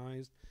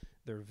organized.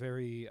 They're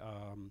very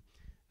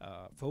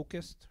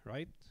focused,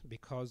 right?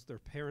 Because their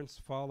parents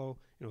follow,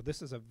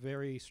 this is a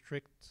very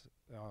strict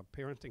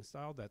parenting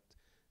style that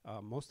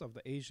most of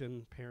the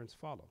Asian parents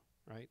follow,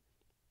 right?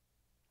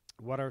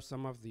 What are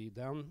some of the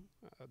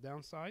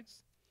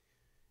downsides?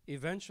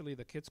 Eventually,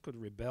 the kids could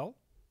rebel.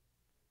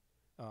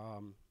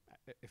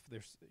 If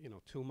there's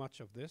too much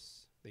of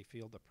this, they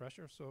feel the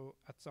pressure. So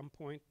at some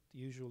point,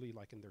 usually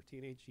like in their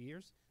teenage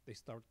years, they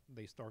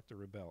start to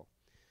rebel,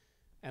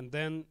 and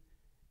then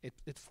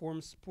it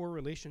forms poor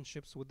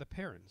relationships with the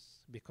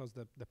parents because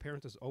the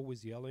parent is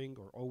always yelling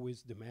or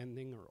always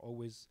demanding or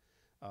always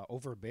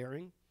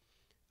overbearing.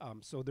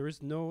 So there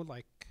is no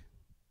like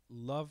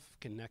love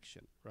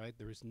connection, right?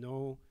 There is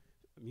no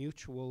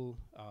mutual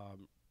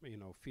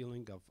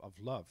feeling of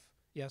love.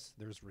 Yes,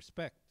 there's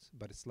respect,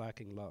 but it's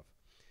lacking love.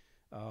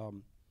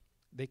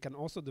 They can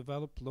also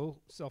develop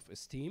low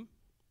self-esteem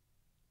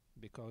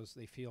because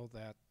they feel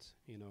that,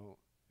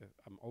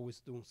 I'm always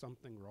doing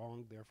something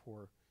wrong,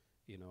 therefore,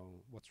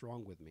 what's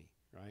wrong with me,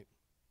 right?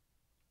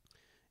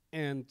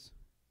 And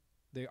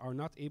they are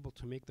not able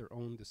to make their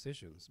own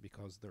decisions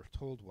because they're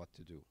told what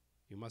to do.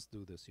 You must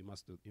do this, you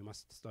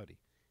must study.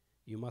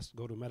 You must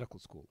go to medical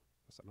school.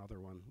 That's another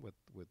one with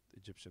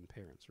Egyptian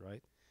parents,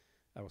 right?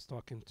 I was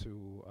talking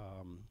to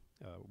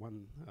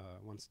one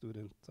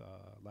student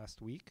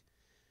last week,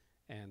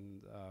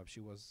 and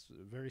she was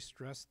very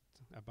stressed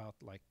about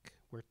like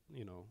where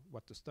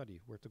what to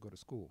study, where to go to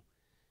school,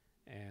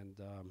 and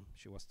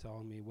she was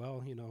telling me,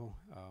 well,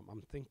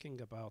 I'm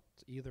thinking about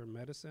either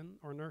medicine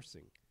or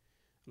nursing,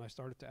 and I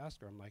started to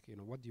ask her, I'm like,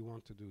 what do you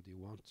want to do? Do you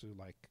want to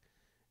like,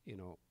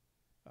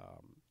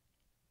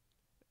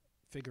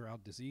 figure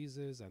out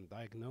diseases and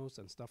diagnose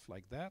and stuff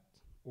like that,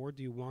 or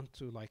do you want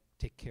to like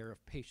take care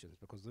of patients?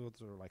 Because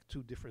those are like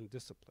two different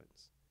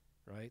disciplines,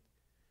 right?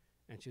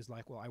 And she's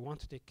like, well, I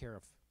want to take care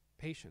of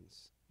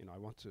patients. I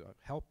want to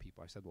help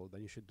people. I said, well,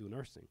 then you should do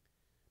nursing.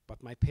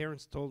 But my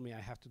parents told me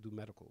I have to do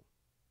medical.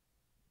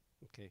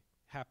 Okay,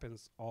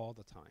 happens all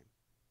the time,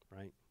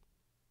 right?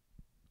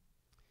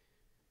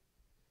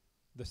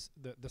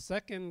 The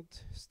second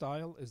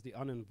style is the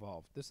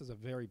uninvolved. This is a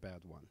very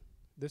bad one.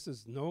 This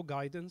is no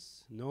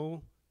guidance,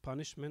 no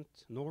punishment,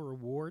 no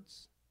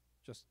rewards,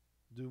 just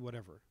do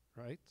whatever,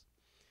 right?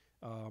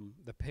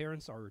 The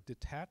parents are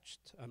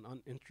detached and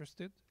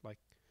uninterested, like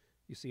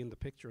you see in the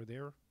picture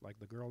there, like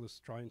the girl is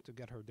trying to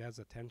get her dad's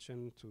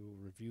attention to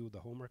review the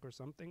homework or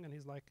something, and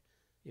he's like,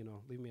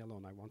 leave me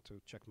alone, I want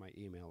to check my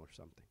email or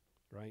something,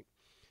 right?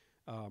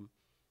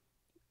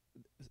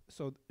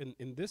 So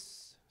in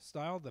this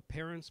style, the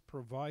parents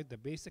provide the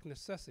basic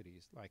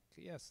necessities, like,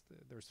 yes,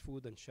 there's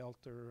food and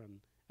shelter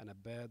and a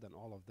bed and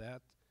all of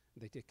that.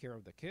 They take care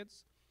of the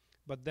kids,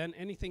 but then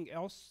anything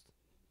else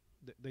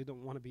they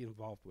don't want to be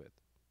involved with.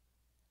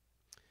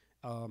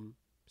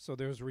 So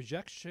there's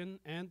rejection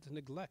and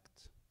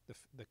neglect.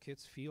 The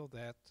kids feel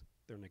that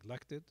they're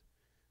neglected.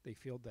 They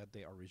feel that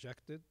they are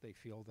rejected. They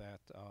feel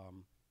that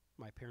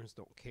my parents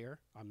don't care.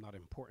 I'm not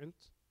important.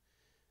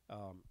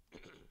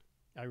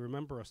 I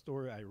remember a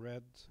story I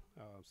read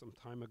some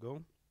time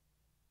ago.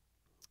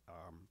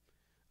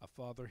 A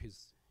father,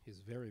 he's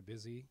very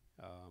busy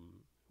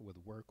with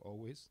work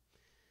always.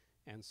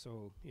 And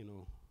so,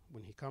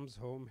 when he comes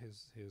home,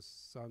 his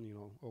son,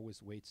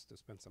 always waits to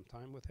spend some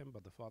time with him,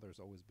 but the father is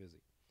always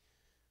busy.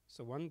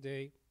 So one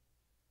day,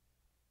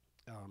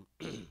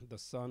 the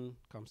son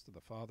comes to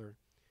the father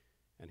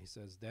and he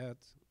says, Dad,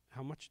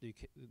 how much do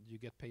you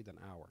get paid an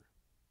hour?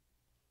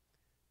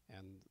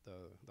 And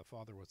the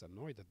father was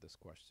annoyed at this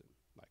question.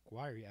 Like,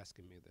 why are you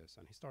asking me this?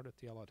 And he started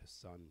to yell at his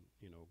son,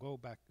 go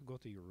back, go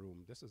to your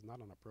room. This is not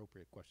an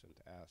appropriate question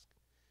to ask.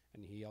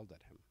 And he yelled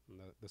at him.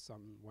 And the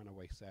son went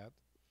away sad.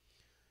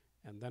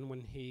 And then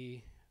when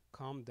he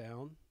calmed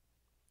down,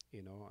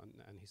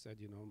 and he said,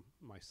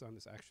 my son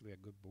is actually a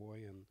good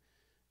boy, and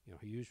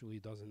he usually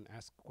doesn't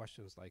ask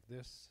questions like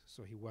this.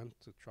 So he went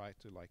to try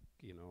to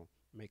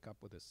make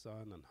up with his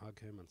son and hug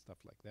him and stuff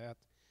like that.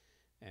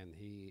 And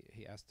he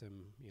asked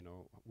him,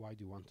 why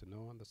do you want to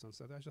know? And the son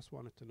said, I just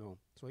wanted to know.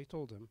 So he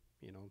told him,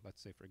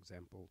 let's say, for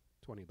example,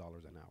 $20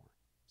 an hour,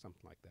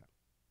 something like that.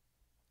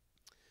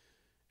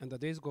 And the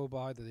days go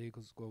by, and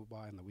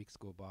the weeks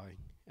go by.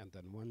 And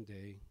then one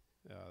day,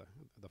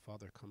 the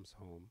father comes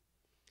home,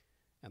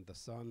 and the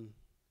son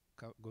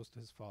goes to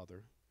his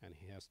father, and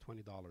he has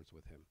 $20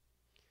 with him.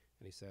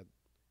 And he said,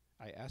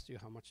 I asked you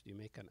how much do you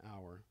make an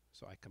hour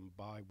so I can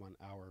buy 1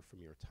 hour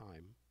from your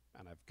time,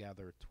 and I've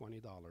gathered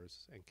 $20,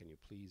 and can you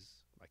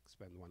please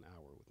spend 1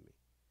 hour with me?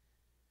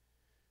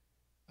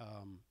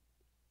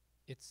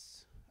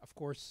 It's, of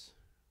course,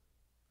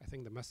 I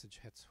think the message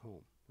hits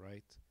home,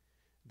 right?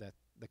 That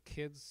the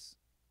kids,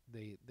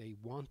 they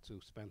want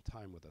to spend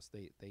time with us.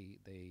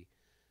 They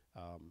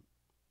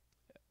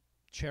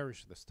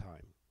cherish this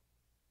time.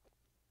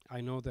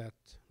 I know that,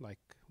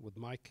 with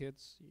my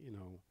kids,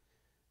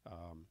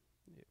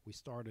 we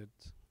started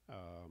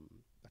a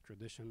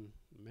tradition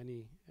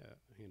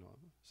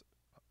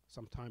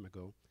some time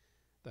ago,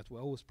 that we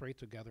always pray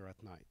together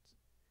at night.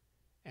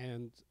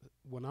 And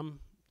when I'm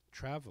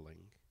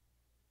traveling,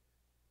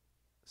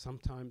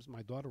 sometimes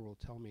my daughter will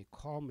tell me,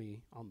 call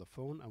me on the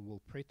phone, and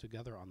we'll pray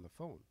together on the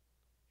phone.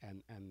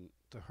 And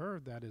to her,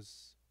 that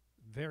is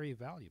very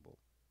valuable,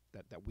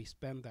 that we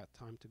spend that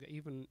time together,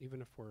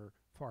 even if we're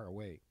far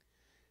away.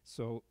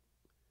 So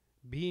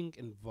being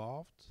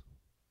involved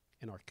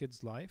in our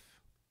kids'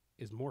 life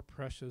is more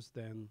precious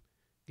than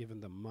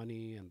giving them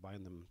money and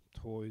buying them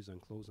toys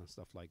and clothes and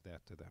stuff like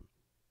that to them.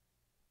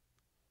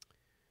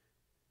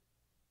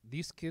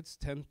 These kids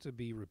tend to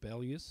be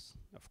rebellious,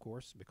 of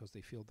course, because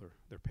they feel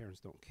their parents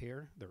don't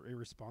care. They're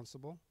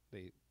irresponsible.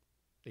 They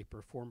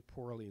perform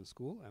poorly in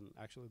school, and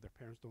actually their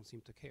parents don't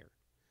seem to care.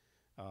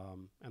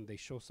 And they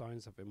show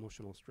signs of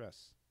emotional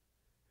stress.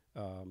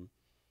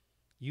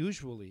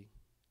 Usually,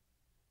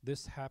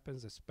 this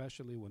happens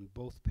especially when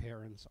both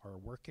parents are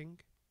working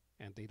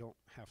and they don't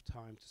have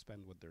time to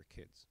spend with their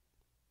kids.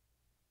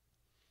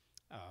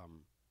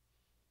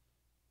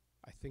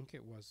 I think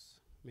it was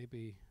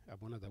maybe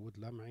Abuna Dawood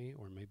Lam'i,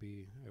 or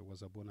maybe it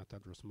was Abuna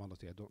Tadros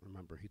Malati. I don't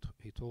remember.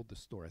 He told this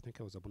story. I think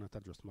it was Abuna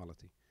Tadros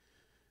Malati.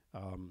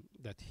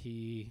 That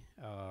he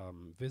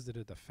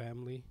visited a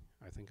family.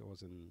 I think it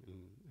was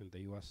in the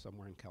U.S.,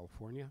 somewhere in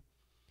California.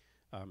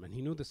 And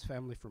he knew this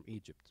family from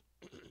Egypt.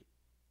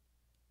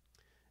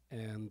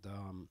 And,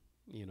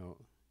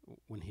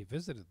 when he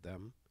visited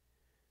them,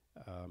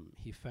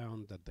 he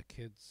found that the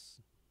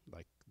kids,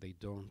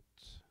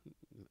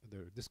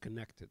 they're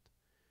disconnected.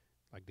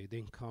 They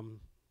didn't come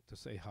to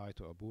say hi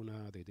to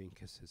Abuna, they didn't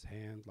kiss his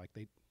hand,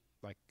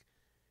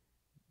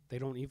 they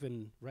don't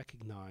even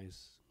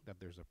recognize that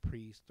there's a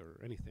priest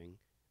or anything.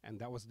 And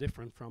that was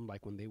different from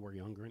when they were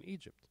younger in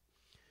Egypt.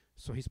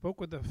 So he spoke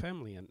with the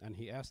family, and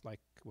he asked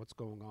what's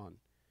going on.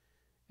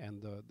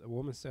 And the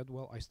woman said,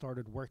 well, I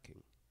started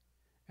working.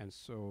 And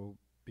so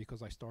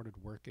because I started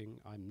working,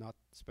 I'm not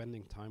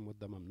spending time with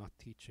them, I'm not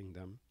teaching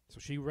them. So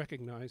she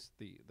recognized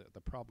the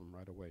problem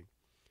right away.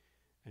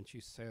 And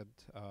she said,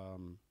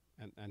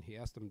 and he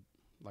asked them,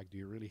 do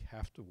you really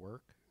have to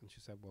work? And she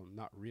said, well,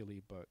 not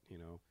really, but,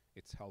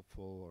 it's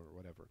helpful or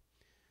whatever.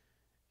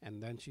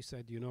 And then she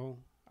said,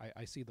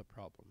 I see the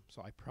problem.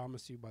 So I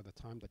promise you, by the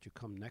time that you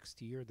come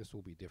next year, this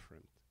will be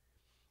different.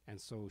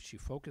 And so she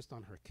focused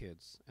on her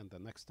kids. And the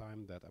next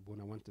time that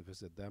Abuna went to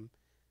visit them,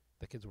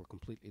 the kids were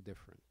completely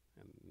different.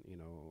 And,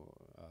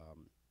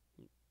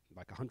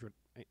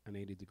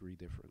 180-degree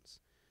difference.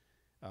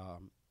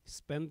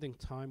 Spending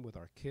time with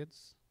our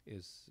kids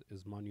is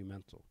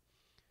monumental.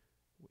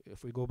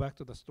 If we go back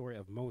to the story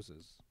of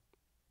Moses,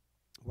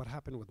 what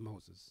happened with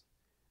Moses?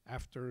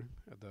 After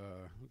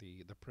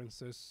the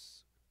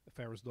princess,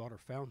 Pharaoh's daughter,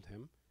 found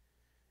him,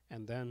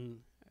 and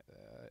then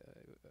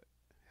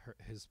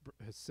his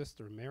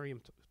sister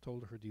Miriam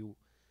told her, do you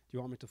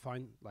want me to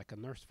find a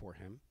nurse for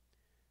him?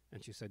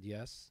 And she said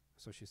yes.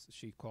 So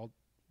she called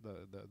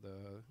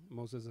the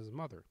Moses'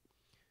 mother.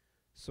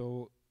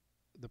 So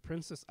the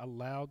princess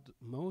allowed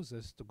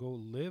Moses to go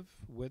live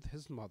with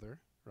his mother,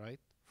 right,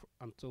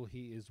 until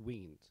he is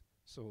weaned.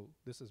 So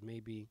this is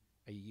maybe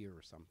a year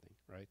or something,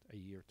 right? A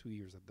year, 2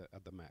 years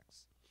at the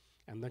max.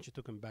 And then she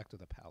took him back to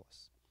the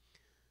palace.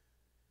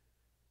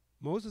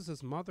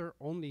 Moses' mother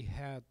only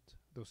had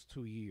those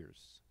 2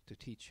 years to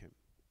teach him.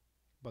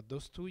 But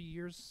those 2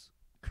 years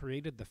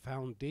created the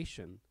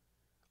foundation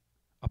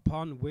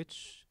upon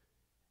which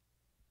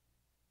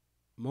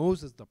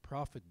Moses the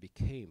prophet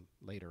became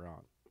later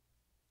on.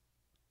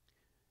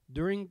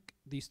 During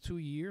these 2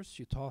 years,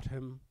 she taught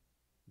him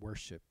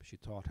worship. She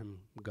taught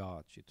him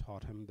God. She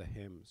taught him the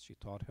hymns. She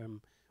taught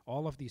him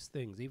all of these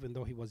things, even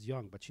though he was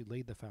young, but she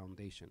laid the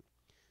foundation.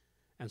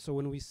 And so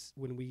when we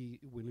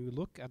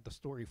look at the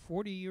story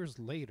 40 years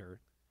later,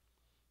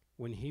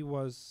 when he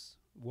was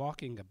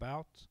walking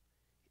about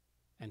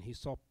and he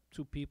saw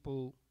two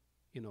people,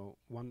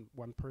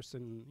 one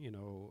person,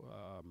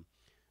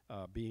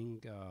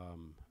 being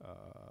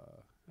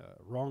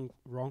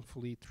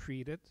wrongfully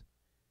treated,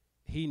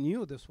 he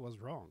knew this was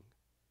wrong,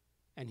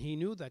 and he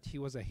knew that he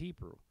was a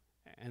Hebrew,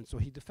 and so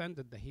he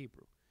defended the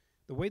Hebrew.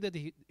 The way that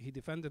he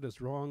defended is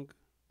wrong.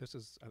 This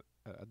is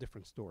a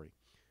different story.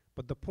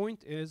 But the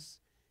point is,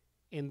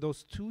 in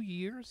those 2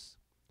 years,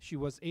 she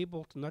was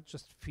able to not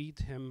just feed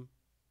him,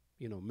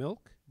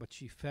 milk, but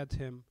she fed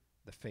him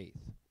the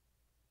faith.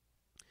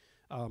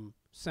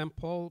 St.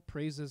 Paul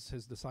praises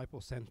his disciple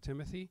St.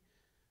 Timothy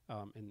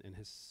in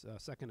his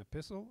second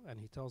epistle, and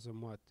he tells him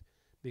what?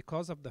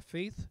 Because of the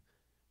faith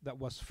that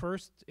was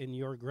first in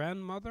your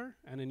grandmother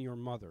and in your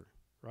mother,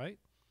 right?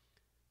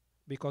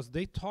 Because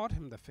they taught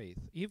him the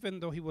faith, even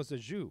though he was a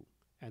Jew,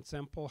 and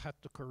St. Paul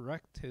had to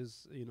correct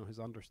his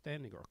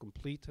understanding or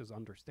complete his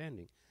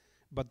understanding.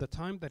 But the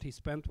time that he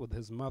spent with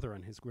his mother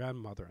and his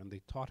grandmother, and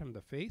they taught him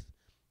the faith,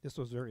 this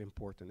was very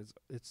important.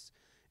 It's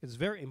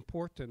very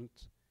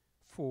important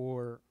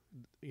for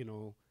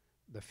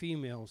the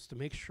females to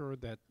make sure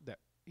that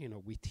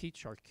we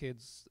teach our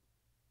kids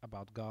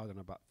about God and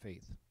about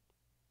faith.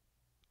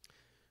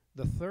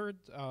 The third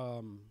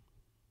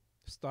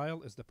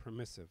style is the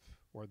permissive,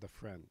 or the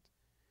friend,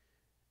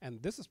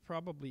 and this is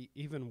probably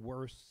even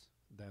worse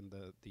than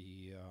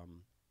the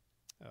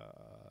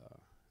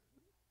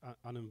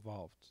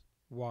uninvolved.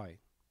 Why?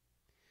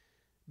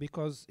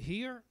 Because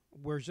here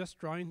we're just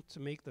trying to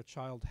make the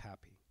child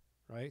happy,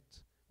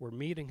 right? We're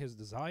meeting his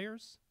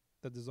desires,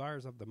 the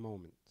desires of the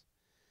moment.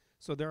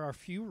 So there are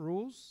few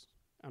rules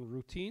and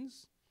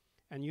routines,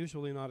 and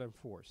usually not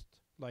enforced.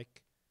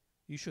 Like,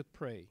 you should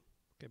pray,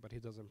 okay, but he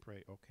doesn't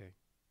pray, okay.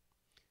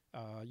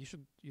 You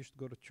should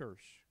go to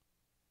church.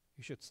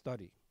 You should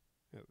study.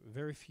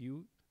 Very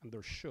few, and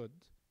there should,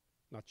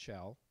 not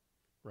shall,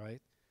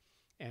 right?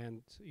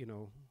 And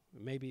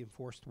maybe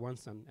enforced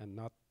once and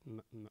not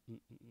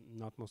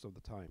most of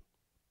the time.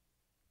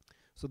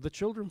 So the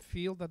children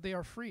feel that they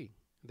are free.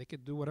 They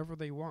could do whatever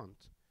they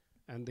want,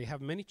 and they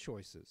have many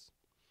choices.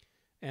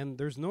 And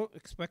there's no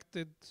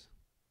expected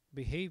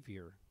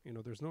behavior.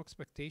 There's no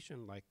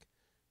expectation like,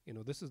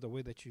 this is the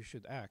way that you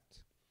should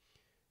act.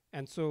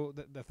 And so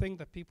the thing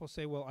that people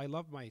say, well, I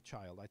love my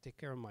child, I take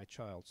care of my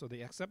child. So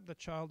they accept the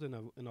child in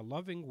a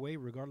loving way,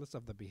 regardless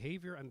of the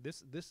behavior, and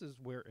this is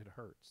where it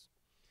hurts.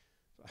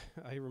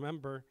 I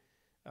remember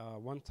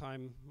one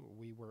time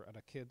we were at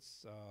a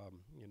kid's,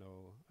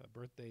 a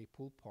birthday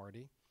pool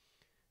party,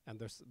 and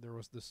there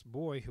was this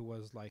boy who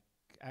was like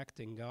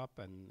acting up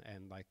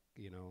and like,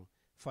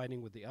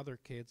 fighting with the other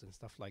kids and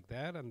stuff like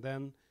that. And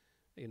then,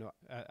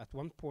 at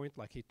one point,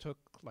 like, he took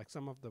like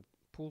some of the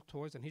pool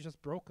toys and he just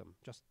broke them,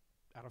 just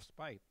out of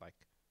spite,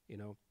 like,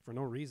 for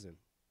no reason.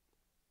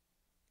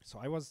 So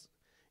I was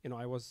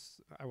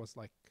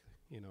like,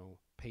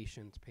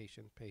 patient,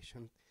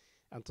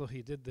 until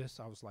he did this.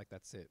 I was like,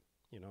 that's it,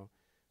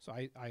 So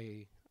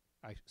I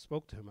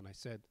spoke to him and I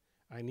said,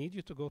 I need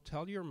you to go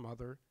tell your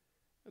mother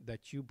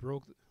that you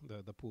broke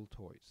the pool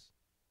toys,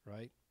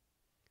 right?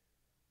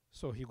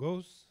 So he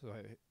goes,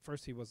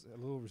 first he was a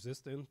little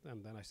resistant,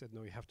 and then I said,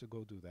 no, you have to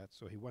go do that.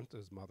 So he went to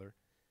his mother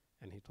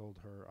and he told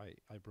her,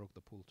 I broke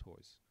the pool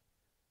toys.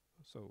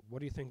 So what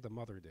do you think the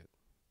mother did?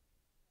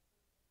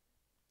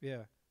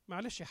 Yeah,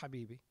 معلش يا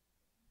حبيبي,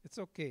 it's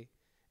okay.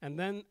 And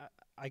then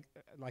I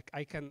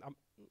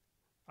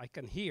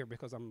can hear,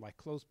 because I'm like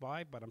close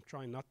by, but I'm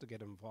trying not to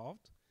get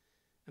involved.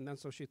 And then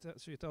so she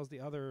tells the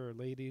other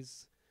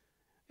ladies,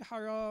 يا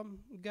حرام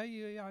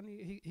جاي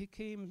يعني he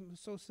came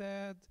so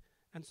sad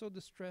and so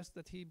distressed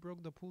that he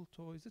broke the pool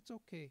toys. It's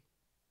okay.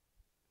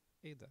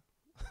 Ada,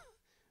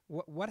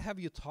 what have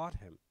you taught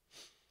him?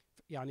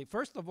 يعني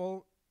first of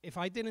all, if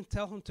I didn't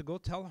tell him to go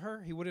tell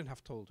her, he wouldn't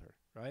have told her,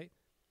 right?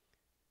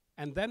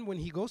 And then when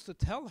he goes to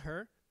tell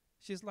her,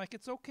 she's like,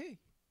 it's okay.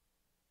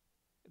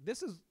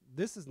 This is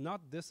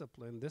not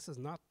discipline. This is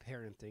not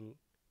parenting.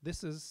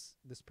 This is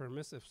this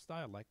permissive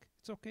style. Like,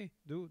 it's okay.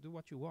 Do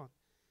what you want.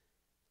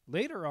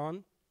 Later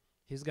on,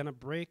 he's gonna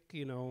break,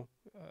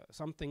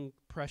 something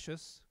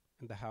precious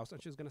in the house,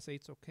 and she's gonna say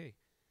it's okay.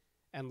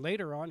 And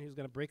later on, he's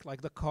gonna break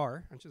like the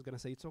car, and she's gonna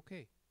say it's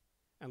okay.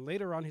 And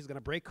later on, he's gonna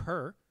break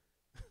her,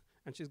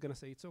 and she's gonna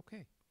say it's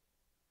okay.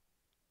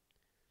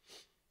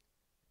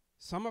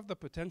 Some of the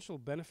potential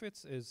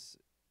benefits is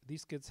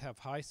these kids have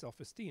high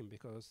self-esteem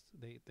because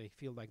they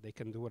feel like they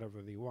can do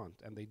whatever they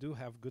want, and they do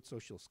have good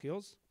social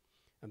skills,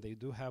 and they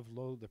do have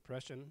low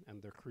depression,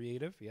 and they're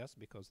creative, yes,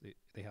 because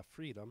they have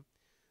freedom,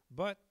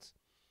 but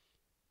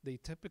they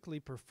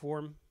typically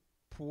perform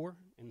poor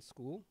in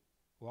school.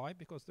 Why?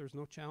 Because there's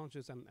no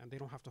challenges, and they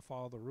don't have to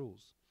follow the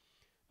rules.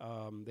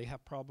 They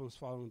have problems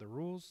following the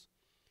rules.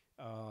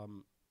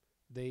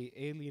 They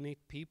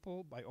alienate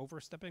people by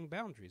overstepping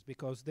boundaries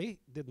because they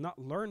did not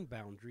learn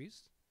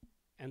boundaries,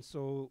 and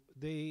so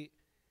they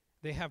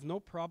have no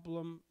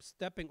problem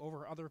stepping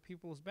over other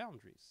people's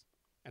boundaries.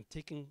 and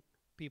taking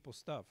people's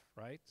stuff,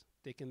 right?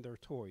 Taking their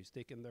toys,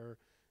 taking their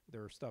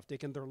stuff,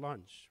 taking their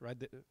lunch,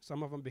 right?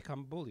 Some of them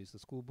become bullies, the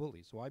school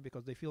bullies. Why?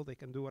 Because they feel they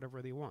can do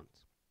whatever they want.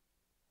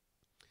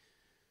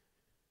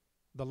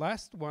 The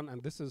last one,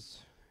 and this is,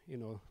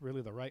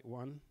 really the right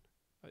one,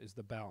 is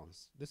the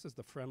balance. This is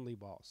the friendly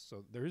boss.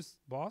 So there is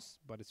boss,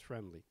 but it's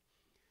friendly.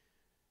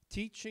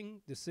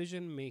 Teaching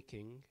decision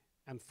making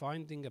and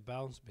finding a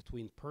balance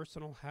between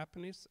personal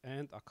happiness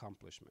and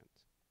accomplishment.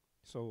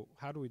 So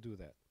how do we do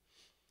that?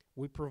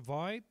 We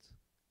provide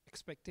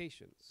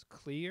expectations,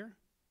 clear,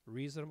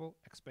 reasonable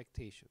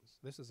expectations.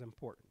 This is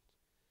important.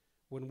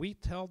 When we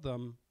tell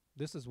them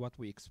this is what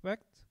we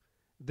expect,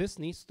 this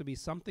needs to be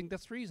something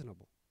that's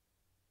reasonable.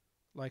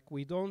 Like,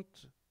 we don't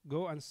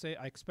go and say,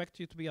 I expect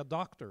you to be a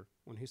doctor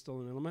when he's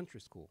still in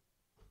elementary school.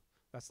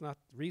 That's not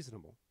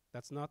reasonable.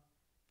 That's not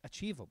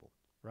achievable,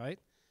 right?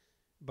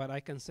 But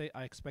I can say,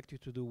 I expect you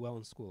to do well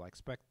in school. I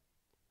expect,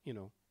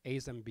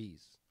 A's and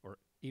B's, or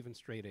even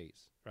straight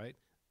A's, right?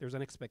 There's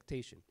an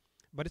expectation.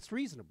 But it's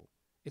reasonable.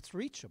 It's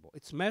reachable.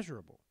 It's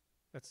measurable.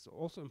 That's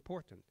also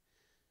important.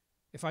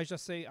 If I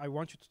just say, I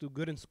want you to do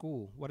good in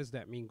school, what does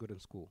that mean, good in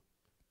school?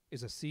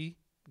 Is a C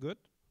good,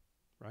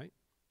 right?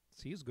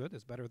 C is good.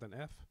 It's better than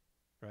F,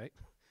 right?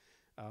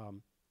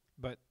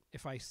 But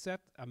if I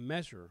set a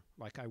measure,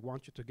 like I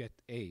want you to get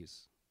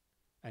A's,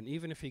 and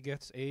even if he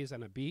gets A's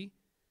and a B,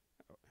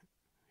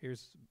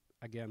 here's,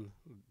 again,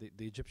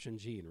 the Egyptian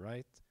gene,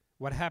 right?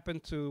 What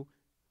happened to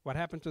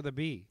the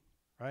B,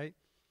 right?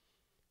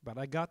 But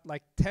I got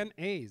like 10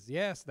 A's.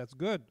 Yes, that's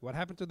good. What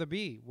happened to the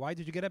B? Why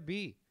did you get a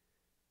B?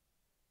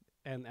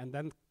 And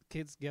then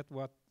kids get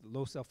what?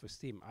 Low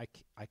self-esteem.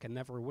 I can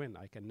never win.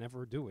 I can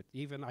never do it.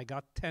 Even I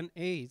got 10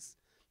 A's,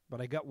 but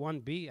I got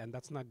 1 B, and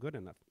that's not good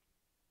enough.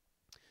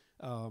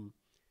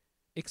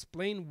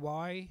 Explain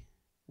why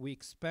we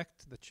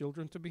expect the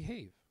children to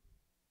behave.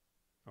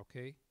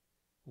 Okay?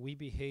 We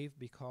behave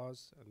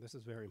because, and this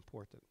is very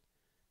important,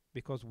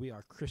 because we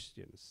are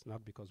Christians,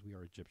 not because we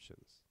are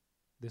Egyptians.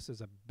 This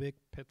is a big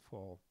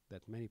pitfall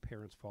that many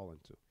parents fall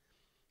into.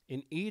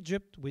 In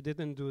Egypt, we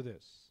didn't do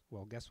this.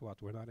 Well, guess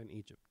what? We're not in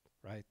Egypt,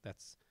 right?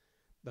 That's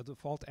the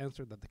default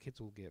answer that the kids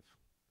will give.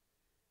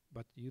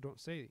 But you don't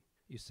say,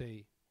 you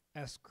say,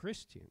 as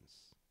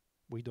Christians,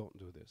 we don't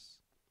do this.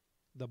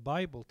 The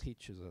Bible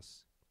teaches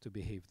us to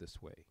behave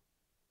this way.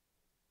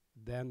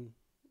 Then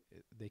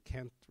they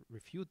can't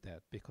refute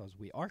that because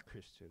we are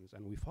Christians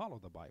and we follow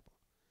the Bible.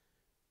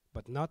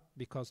 But not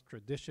because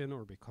tradition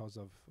or because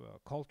of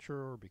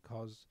culture or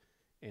because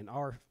in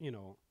our,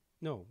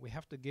 no, we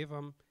have to give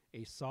them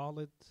a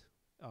solid,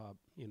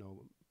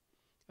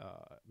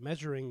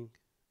 measuring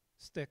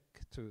stick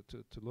to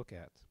look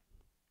at.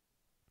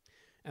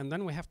 And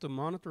then we have to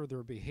monitor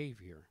their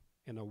behavior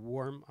in a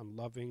warm and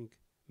loving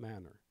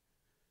manner.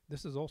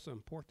 This is also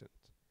important.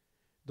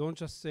 Don't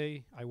just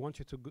say, I want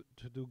you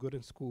to do good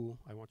in school,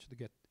 I want you to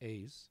get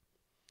A's,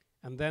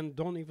 and then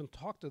don't even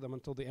talk to them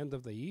until the end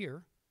of the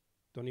year.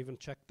 Don't even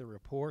check the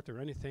report or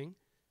anything.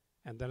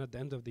 And then at the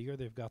end of the year,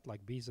 they've got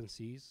like B's and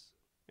C's.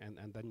 And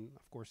then,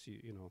 of course,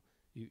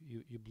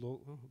 you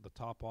blow the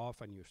top off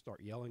and you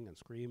start yelling and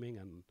screaming.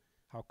 And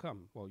how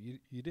come? Well,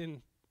 you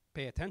didn't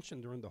pay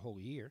attention during the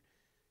whole year.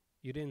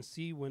 You didn't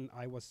see when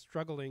I was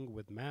struggling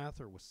with math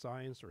or with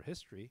science or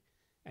history.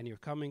 And you're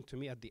coming to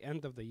me at the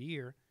end of the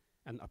year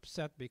and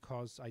upset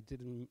because I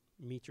didn't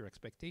meet your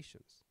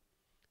expectations.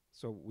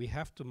 So we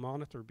have to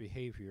monitor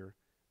behavior,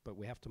 but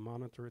we have to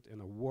monitor it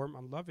in a warm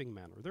and loving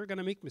manner. They're going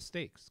to make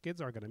mistakes.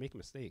 Kids are going to make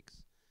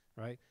mistakes,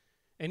 right?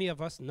 Any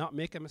of us not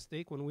make a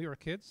mistake when we were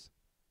kids?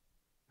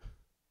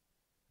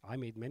 I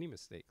made many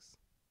mistakes,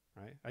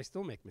 right? I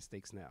still make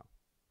mistakes now,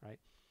 right?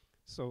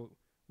 So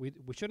we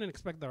shouldn't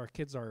expect that our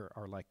kids are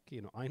like,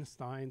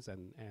 Einsteins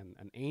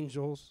and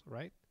angels,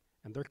 right?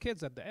 And they're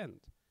kids at the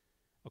end,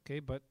 okay?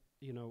 But,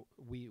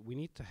 we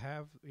need to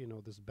have,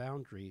 this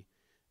boundary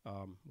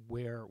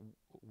where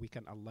we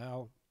can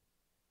allow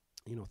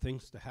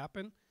things to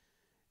happen,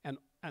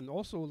 and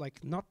also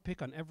like not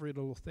pick on every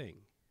little thing.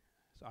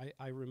 So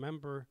I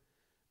remember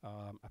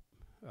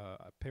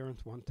a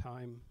parent one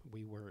time,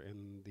 we were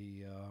in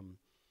the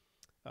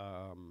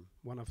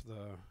one of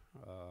the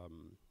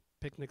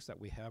picnics that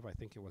we have. I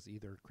think it was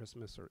either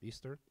Christmas or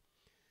Easter,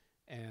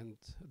 and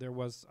there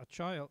was a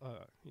child,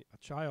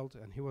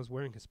 and he was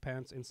wearing his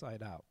pants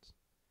inside out.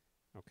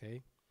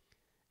 Okay.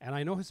 And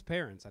I know his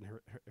parents, and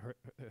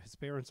his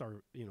parents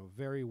are,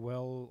 very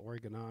well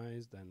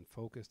organized and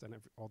focused and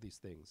all these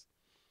things.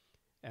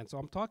 And so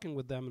I'm talking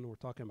with them, and we're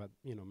talking about,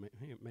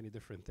 many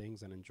different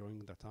things and enjoying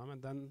their time.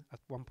 And then at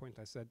one point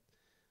I said,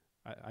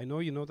 I know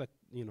that,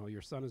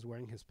 your son is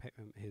wearing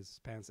his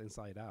pants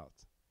inside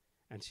out.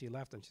 And she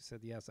laughed and she said,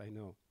 yes, I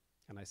know.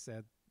 And I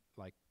said,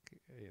 like,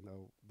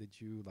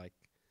 did you, like,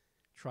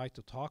 try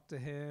to talk to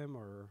him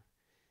or?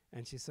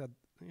 And she said,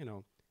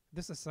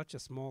 this is such a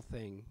small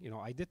thing.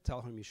 I did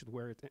tell him you should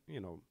wear it,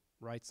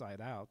 right side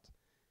out.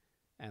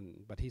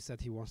 But he said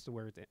he wants to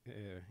wear it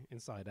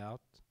inside out.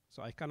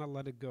 So I kind of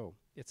let it go.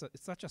 It's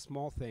such a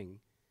small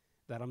thing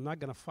that I'm not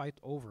going to fight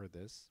over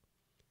this.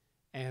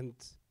 And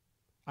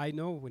I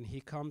know when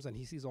he comes and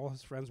he sees all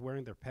his friends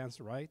wearing their pants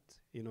right,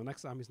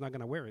 next time he's not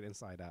going to wear it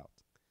inside out.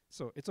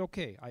 So it's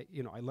okay. I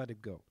let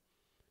it go.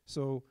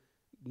 So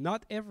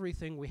not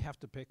everything we have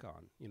to pick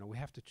on. We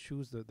have to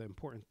choose the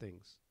important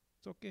things.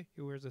 It's okay.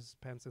 He wears his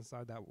pants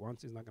inside out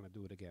once. He's not going to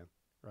do it again,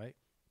 right?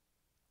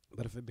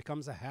 But if it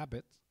becomes a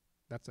habit,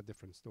 that's a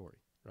different story,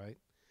 right?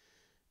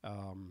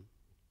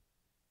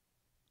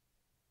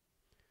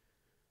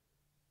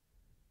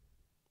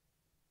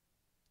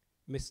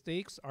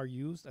 Mistakes are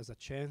used as a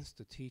chance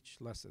to teach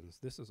lessons.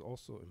 This is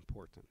also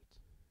important.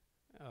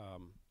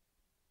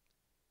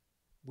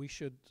 We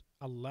should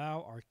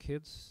allow our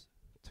kids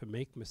to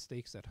make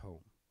mistakes at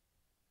home.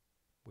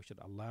 We should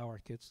allow our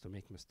kids to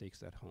make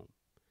mistakes at home.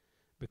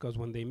 Because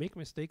when they make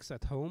mistakes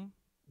at home,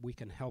 we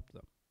can help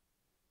them.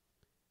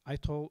 I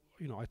told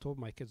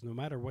my kids, no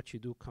matter what you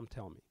do, come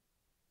tell me.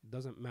 It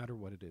doesn't matter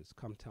what it is,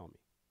 come tell me.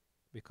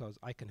 Because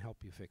I can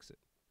help you fix it.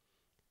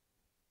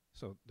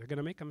 So they're going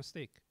to make a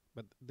mistake,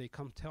 but they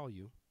come tell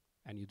you,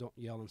 and you don't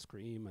yell and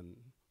scream, and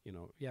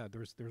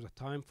there's a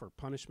time for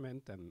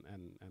punishment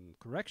and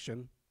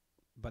correction,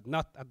 but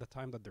not at the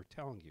time that they're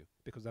telling you,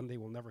 because then they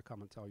will never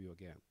come and tell you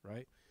again,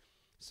 right?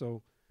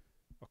 So,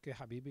 okay,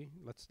 Habibi,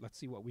 let's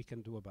see what we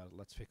can do about it.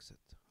 Let's fix it.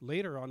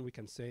 Later on, we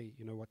can say,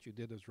 what you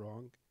did is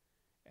wrong,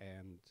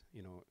 and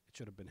it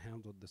should have been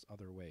handled this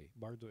other way.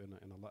 Bardo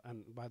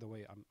and by the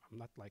way,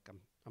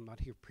 I'm not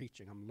here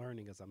preaching. I'm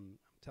learning as I'm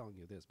telling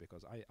you this,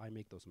 because I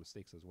make those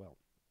mistakes as well.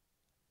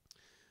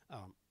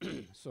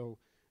 So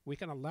we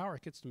can allow our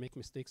kids to make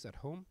mistakes at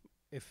home.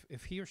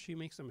 If he or she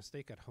makes a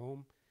mistake at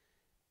home,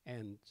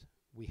 and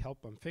we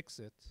help them fix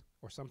it,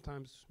 or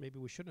sometimes maybe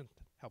we shouldn't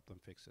help them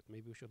fix it.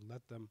 Maybe we should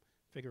let them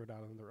figure it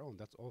out on their own.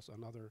 That's also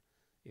another,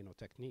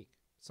 technique.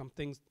 Some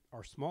things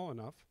are small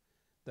enough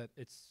that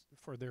it's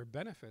for their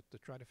benefit to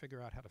try to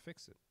figure out how to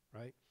fix it,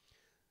 right?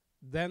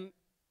 Then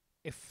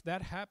if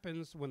that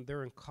happens when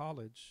they're in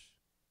college,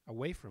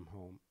 away from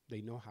home,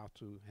 they know how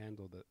to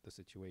handle the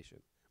situation,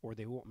 or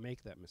they won't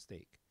make that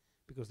mistake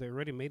because they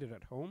already made it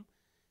at home,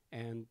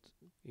 and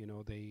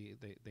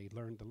they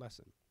learned the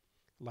lesson.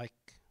 Like,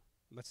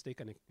 let's take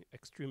an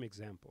extreme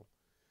example.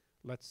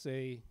 Let's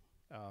say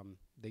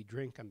they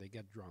drink and they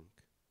get drunk,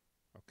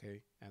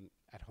 okay, and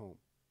at home.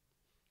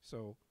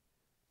 So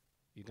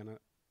you're gonna,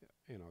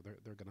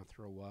 they're gonna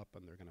throw up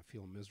and they're gonna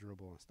feel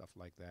miserable and stuff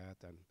like that.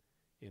 And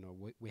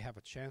we have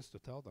a chance to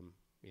tell them,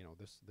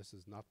 this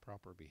is not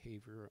proper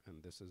behavior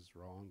and this is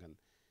wrong and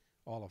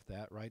all of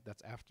that, right?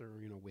 That's after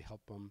we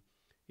help them,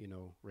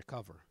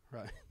 recover,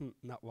 right?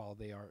 Not while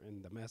they are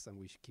in the mess and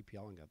we should keep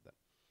yelling at them.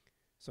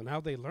 So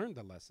now they learned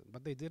the lesson,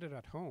 but they did it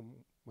at home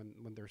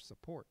when there's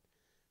support.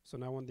 So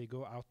now when they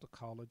go out to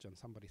college and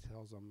somebody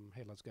tells them,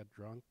 hey, let's get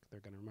drunk, they're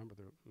going to remember,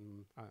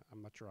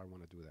 I'm not sure I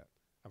want to do that.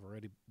 I've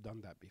already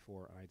done that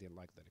before and I didn't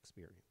like that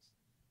experience,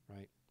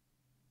 right?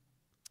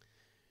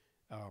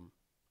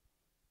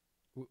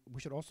 We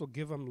should also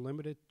give them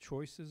limited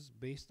choices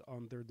based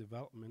on their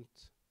development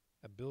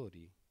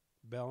ability,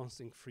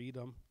 balancing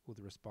freedom with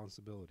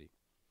responsibility.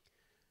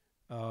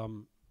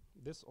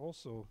 This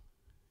also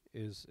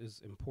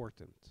is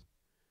important,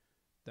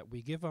 that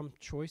we give them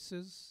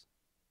choices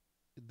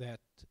that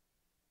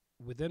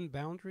within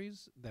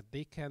boundaries that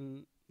they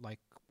can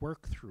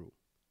work through,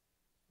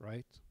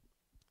 right?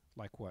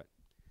 Like what?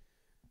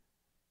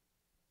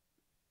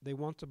 They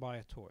want to buy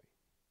a toy,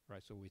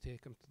 right? So we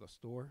take them to the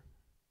store.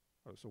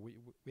 So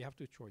we have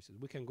two choices.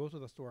 We can go to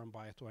the store and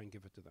buy a toy and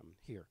give it to them.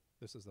 Here,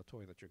 this is the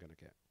toy that you're going to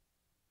get.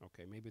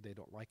 Okay, maybe they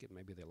don't like it,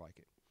 maybe they like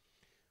it.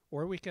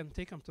 Or we can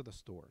take them to the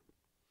store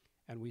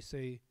and we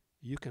say,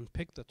 you can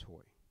pick the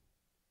toy,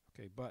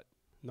 okay, but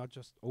not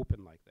just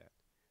open like that.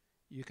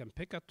 You can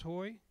pick a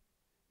toy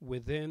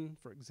within,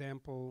 for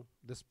example,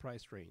 this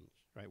price range,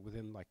 right,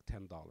 within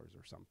 $10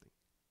 or something,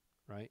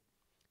 right?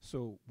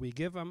 So we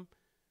give them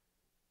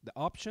the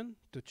option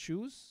to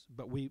choose,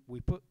 but we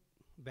put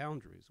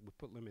boundaries, we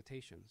put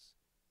limitations,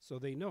 so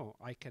they know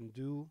I can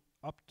do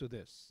up to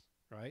this,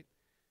 right?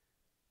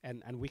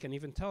 And we can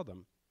even tell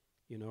them,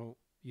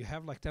 you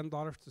have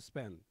 $10 to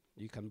spend.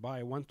 You can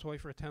buy one toy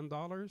for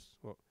 $10,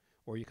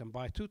 or you can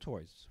buy two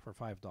toys for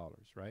 $5,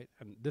 right?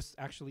 And this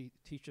actually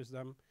teaches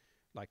them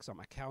some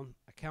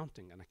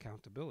accounting and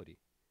accountability,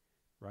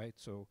 right?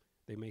 So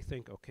they may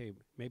think, okay,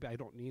 maybe I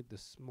don't need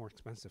this more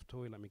expensive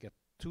toy. Let me get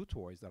two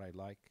toys that I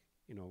like.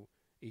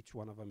 Each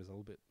one of them is a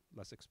little bit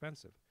less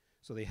expensive.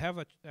 So they have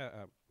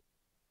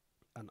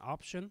an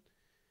option,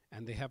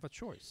 and they have a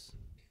choice,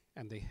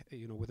 and they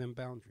within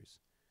boundaries.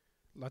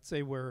 Let's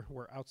say we're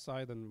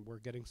outside and we're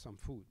getting some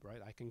food, right?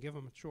 I can give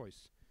them a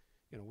choice.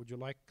 Would you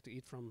like to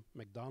eat from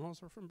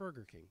McDonald's or from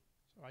Burger King?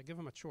 So I give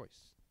them a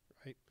choice,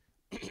 right?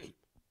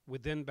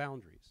 Within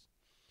boundaries.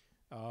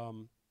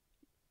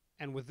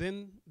 And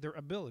within their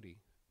ability.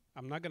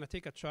 I'm not going to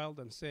take a child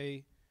and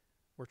say,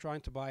 we're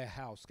trying to buy a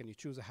house. Can you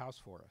choose a house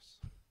for us?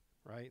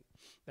 Right?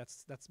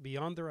 That's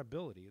beyond their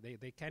ability.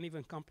 They can't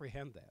even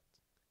comprehend that,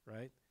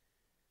 right?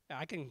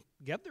 I can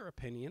get their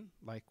opinion,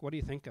 what do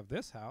you think of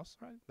this house,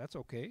 right? That's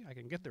okay. I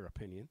can get their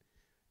opinion.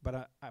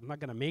 But I'm not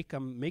going to make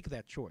them make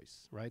that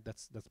choice, right?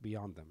 That's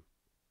beyond them.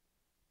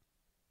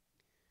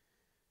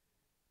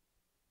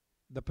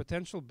 The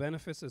potential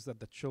benefits is that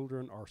the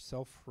children are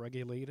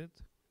self-regulated,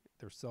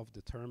 they're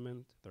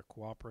self-determined, they're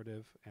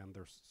cooperative, and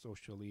they're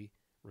socially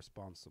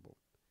responsible.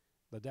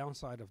 The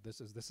downside of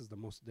this is the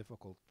most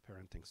difficult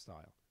parenting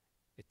style.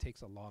 It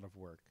takes a lot of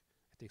work.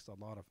 It takes a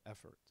lot of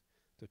effort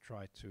to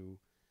try to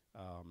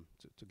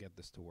get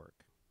this to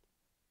work.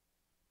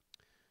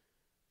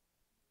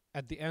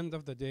 At the end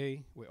of the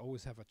day, we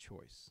always have a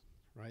choice,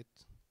 right?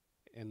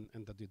 In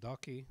the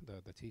Didache,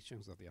 the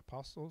teachings of the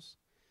apostles,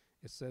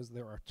 it says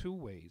there are two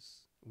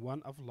ways,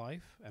 one of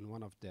life and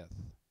one of death,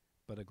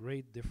 but a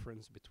great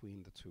difference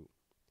between the two.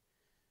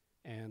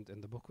 And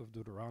in the book of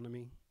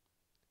Deuteronomy,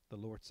 the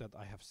Lord said,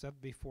 I have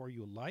set before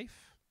you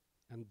life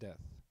and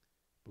death,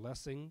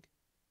 blessing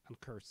and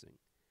cursing.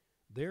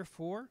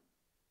 Therefore,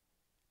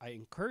 I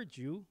encourage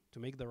you to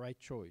make the right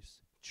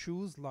choice.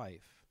 Choose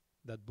life,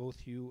 that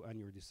both you and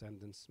your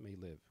descendants may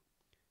live.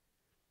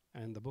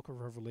 And the book of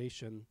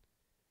Revelation,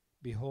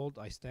 behold,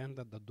 I stand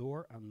at the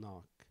door and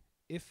knock.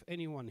 If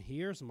anyone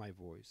hears my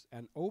voice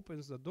and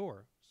opens the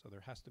door, so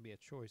there has to be a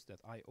choice that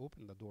I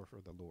open the door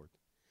for the Lord,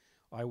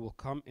 I will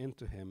come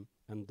into him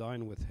and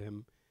dine with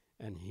him,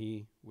 and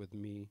he with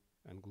me,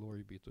 and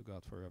glory be to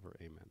God forever.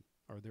 Amen.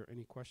 Are there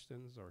any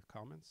questions or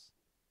comments?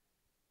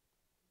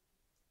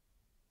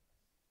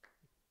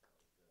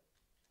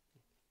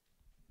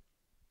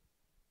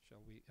 Shall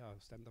we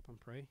stand up and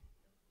pray?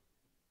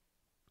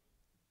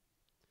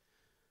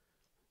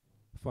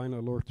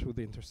 Finally, Lord, through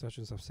the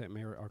intercessions of Saint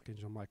Mary,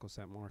 Archangel Michael,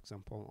 Saint Mark,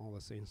 Saint Paul, all the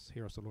saints,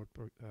 hear us, O Lord,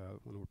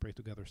 when we pray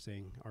together,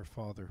 saying, Our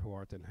Father, who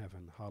art in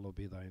heaven, hallowed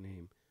be thy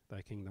name.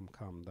 Thy kingdom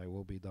come, thy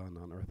will be done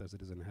on earth as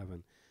it is in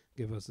heaven.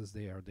 Give us this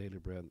day our daily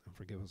bread, and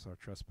forgive us our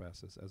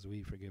trespasses, as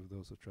we forgive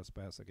those who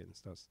trespass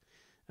against us.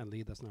 And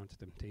lead us not into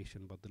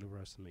temptation, but deliver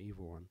us from the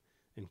evil one.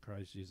 In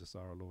Christ Jesus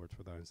our Lord,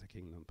 for thine is the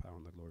kingdom, power,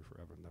 and the glory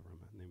forever and ever.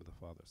 Amen. In the name of the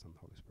Father, Son, and the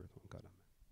Holy Spirit, one God. Amen.